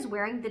figure is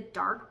wearing the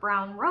dark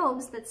brown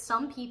robes that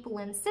some people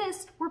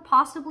insist were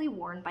possibly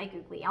worn by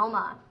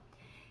Guglielma.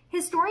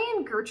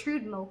 Historian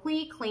Gertrude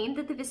Moakley claimed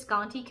that the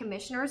Visconti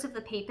commissioners of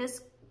the Papess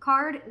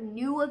card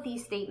knew of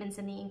these statements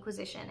in the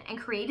Inquisition and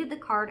created the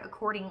card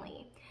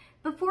accordingly.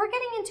 Before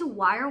getting into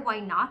why or why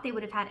not they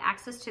would have had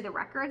access to the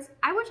records,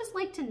 I would just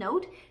like to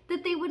note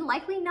that they would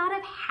likely not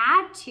have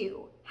had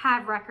to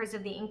have records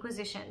of the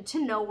Inquisition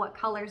to know what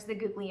colors the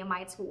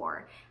Guglielmites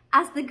wore,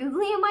 as the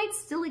Guglielmites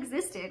still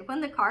existed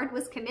when the card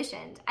was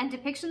commissioned, and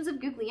depictions of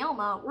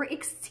Guglielma were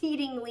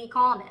exceedingly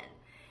common.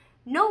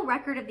 No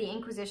record of the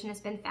Inquisition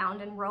has been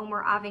found in Rome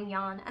or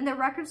Avignon, and the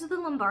records of the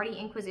Lombardy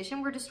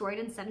Inquisition were destroyed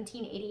in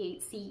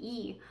 1788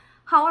 CE.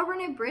 However,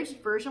 an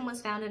abridged version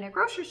was found in a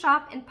grocer's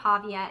shop in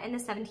Pavia in the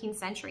 17th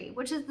century,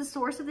 which is the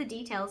source of the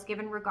details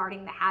given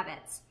regarding the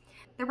habits.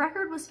 The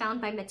record was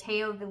found by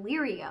Matteo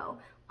Valerio,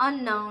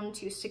 unknown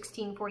to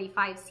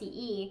 1645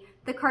 CE,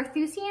 the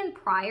Carthusian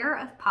prior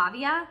of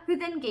Pavia, who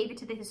then gave it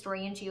to the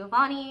historian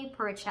Giovanni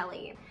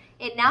Puricelli.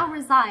 It now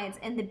resides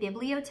in the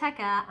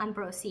Biblioteca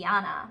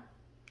Ambrosiana.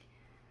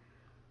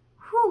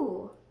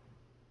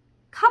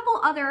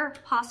 Couple other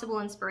possible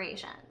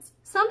inspirations.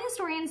 Some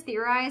historians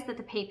theorize that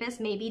the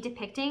Papess may be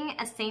depicting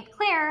a Saint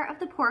Clare of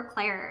the Poor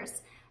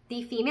Clares,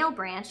 the female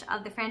branch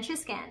of the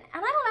Franciscan. And I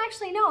don't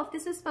actually know if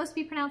this is supposed to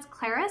be pronounced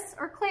Claris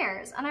or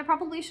Clares, and I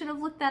probably should have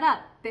looked that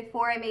up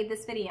before I made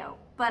this video,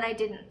 but I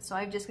didn't, so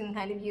I've just been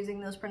kind of using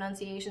those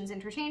pronunciations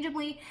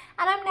interchangeably,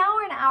 and I'm now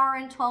an hour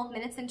and 12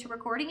 minutes into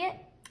recording it,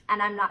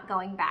 and I'm not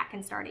going back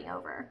and starting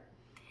over.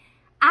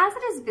 As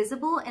it is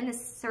visible in the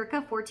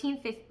circa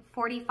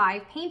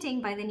 1445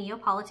 painting by the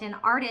Neapolitan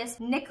artist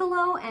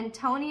Niccolo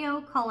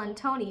Antonio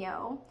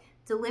Colantonio,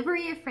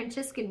 Delivery of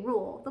Franciscan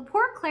Rule, the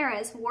Poor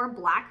Clares wore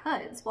black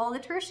hoods, while the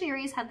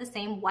tertiaries had the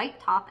same white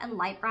top and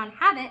light brown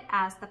habit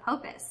as the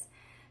Popess.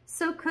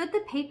 So could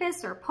the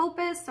Papess or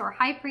Popess or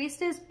High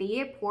Priestess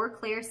be a Poor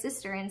Clare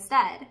sister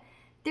instead?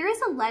 There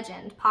is a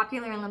legend,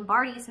 popular in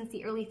Lombardy since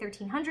the early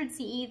 1300s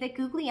CE, that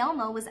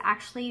Guglielma was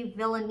actually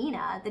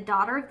Wilhelmina, the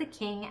daughter of the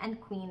king and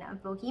queen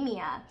of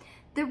Bohemia.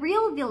 The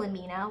real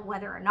Wilhelmina,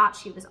 whether or not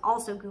she was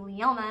also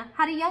Guglielma,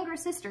 had a younger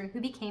sister who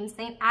became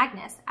St.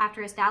 Agnes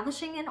after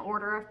establishing an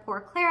order of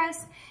Poor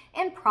Clares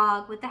in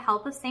Prague with the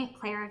help of St.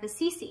 Clare of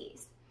Assisi.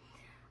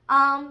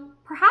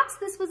 Perhaps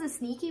this was a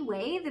sneaky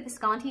way the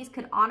Viscontis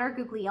could honor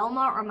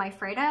Guglielma or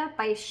Maifreda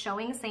by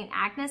showing St.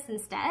 Agnes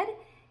instead.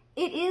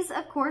 It is,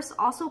 of course,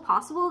 also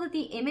possible that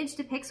the image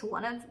depicts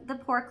one of the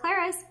Poor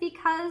Clares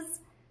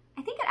because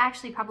I think it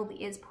actually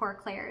probably is poor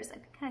Clares.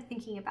 I've been kind of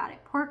thinking about it.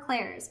 Poor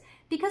Clares.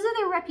 Because of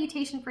their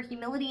reputation for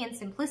humility and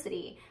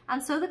simplicity,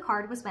 and so the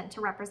card was meant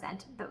to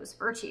represent those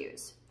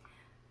virtues.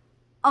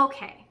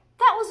 Okay,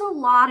 that was a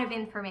lot of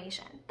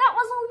information. That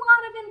was a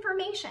lot of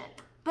information.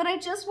 But I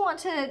just want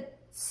to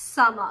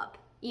sum up,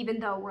 even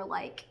though we're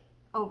like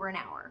over an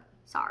hour.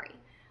 Sorry.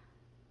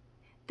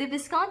 The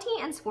Visconti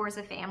and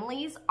Sforza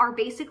families are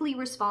basically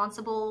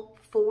responsible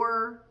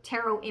for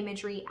tarot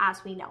imagery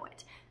as we know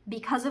it,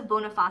 because of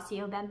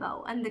Bonifacio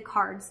Bembo and the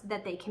cards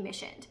that they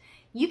commissioned.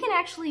 You can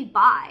actually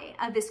buy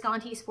a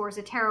Visconti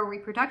Sforza tarot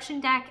reproduction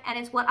deck, and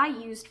it's what I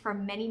used for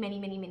many, many,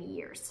 many, many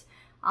years,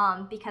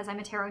 because I'm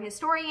a tarot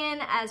historian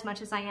as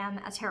much as I am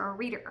a tarot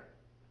reader.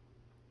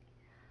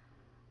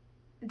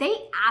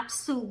 They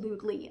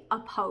absolutely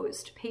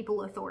opposed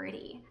papal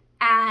authority,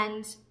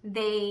 and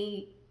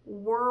they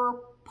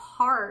were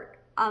part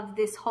of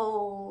this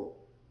whole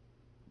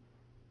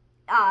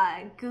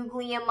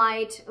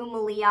Guglielmite,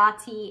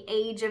 Umiliati,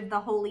 Age of the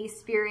Holy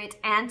Spirit,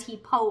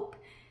 anti-pope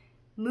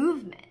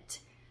movement.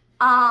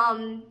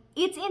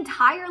 It's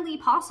entirely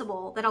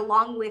possible that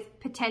along with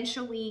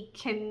potentially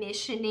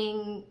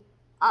commissioning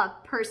a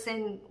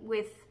person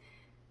with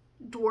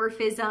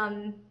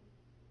dwarfism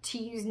to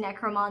use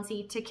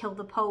necromancy to kill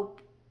the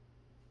Pope,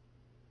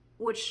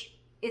 which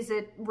is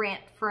a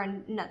rant for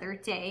another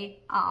day,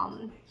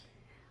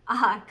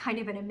 kind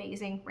of an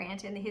amazing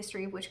rant in the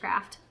history of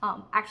witchcraft,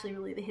 actually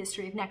really the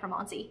history of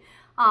necromancy.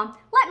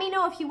 Let me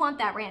know if you want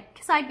that rant,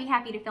 because I'd be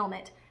happy to film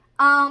it.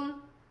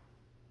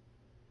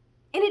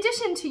 In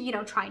addition to, you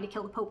know, trying to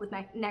kill the Pope with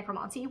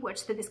necromancy,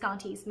 which the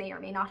Viscontis may or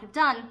may not have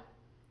done,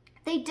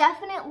 they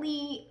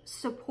definitely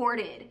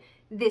supported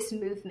this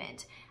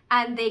movement,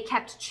 and they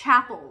kept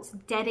chapels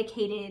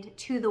dedicated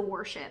to the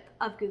worship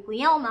of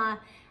Guglielma,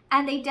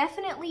 and they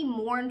definitely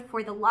mourned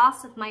for the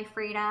loss of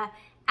Maifreda,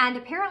 and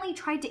apparently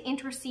tried to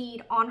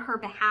intercede on her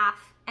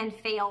behalf and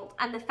failed.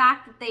 And the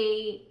fact that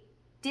they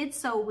did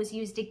so was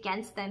used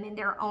against them in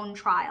their own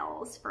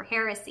trials for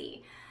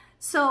heresy.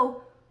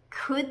 So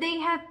could they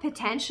have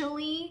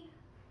potentially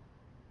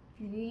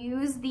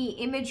used the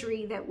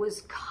imagery that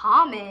was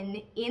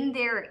common in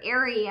their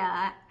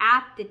area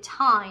at the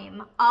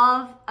time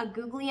of a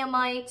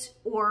Guglielmite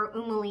or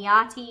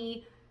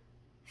Umiliati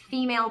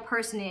female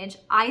personage,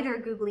 either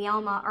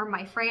Guglielma or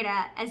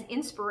Maifreda, as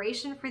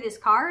inspiration for this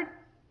card?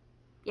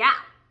 Yeah,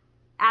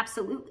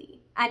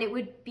 absolutely. And it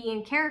would be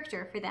in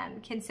character for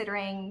them,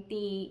 considering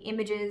the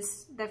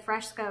images, the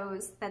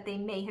frescoes that they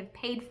may have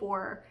paid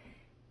for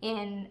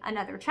in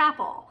another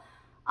chapel.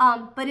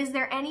 But is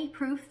there any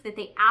proof that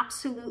they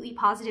absolutely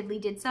positively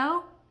did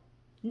so?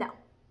 No.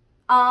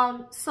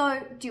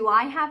 So do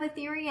I have a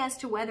theory as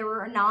to whether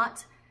or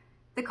not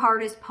the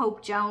card is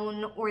Pope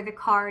Joan, or the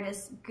card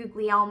is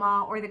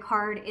Guglielma, or the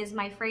card is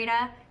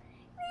Maifreda?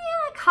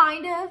 Yeah,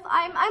 kind of.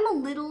 I'm a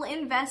little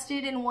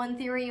invested in one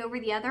theory over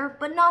the other,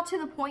 but not to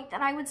the point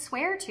that I would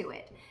swear to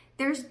it.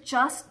 There's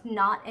just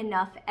not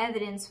enough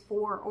evidence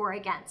for or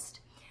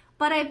against.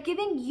 But I've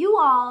given you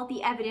all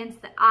the evidence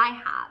that I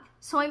have,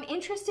 so I'm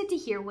interested to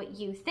hear what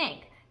you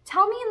think.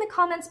 Tell me in the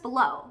comments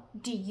below,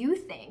 do you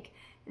think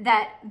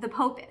that the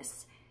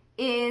Popess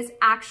is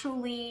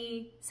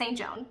actually St.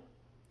 Joan,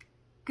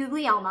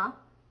 Guglielma,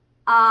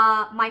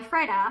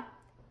 Maifreda,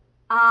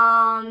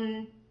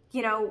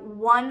 you know,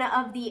 one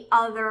of the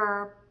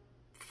other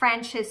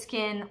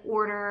Franciscan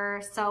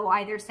order, so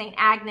either St.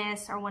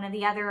 Agnes or one of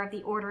the other of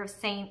the order of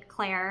St.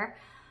 Clare,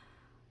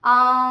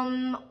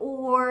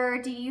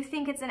 or do you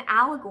think it's an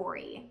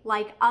allegory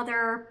like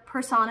other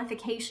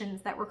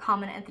personifications that were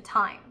common at the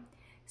time?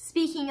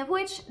 Speaking of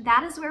which,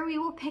 that is where we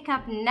will pick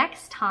up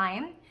next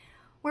time,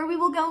 where we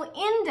will go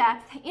in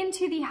depth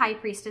into the High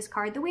Priestess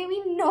card the way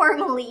we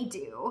normally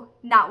do,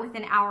 not with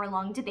an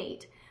hour-long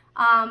debate.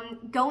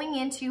 Going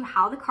into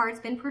how the card's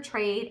been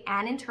portrayed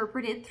and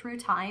interpreted through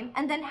time,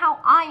 and then how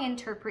I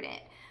interpret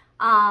it,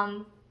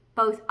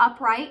 both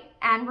upright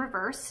and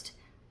reversed,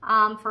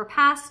 for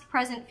past,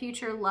 present,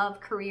 future,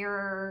 love,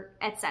 career,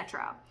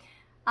 etc.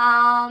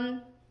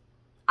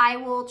 I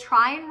will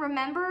try and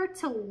remember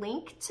to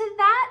link to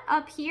that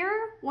up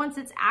here once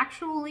it's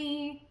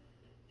actually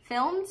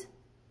filmed,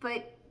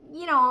 but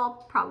you know,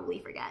 I'll probably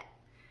forget.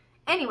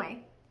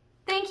 Anyway,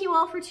 thank you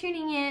all for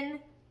tuning in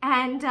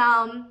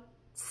and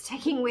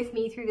sticking with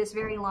me through this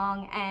very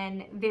long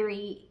and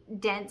very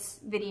dense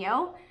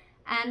video,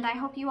 and I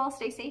hope you all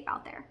stay safe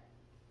out there.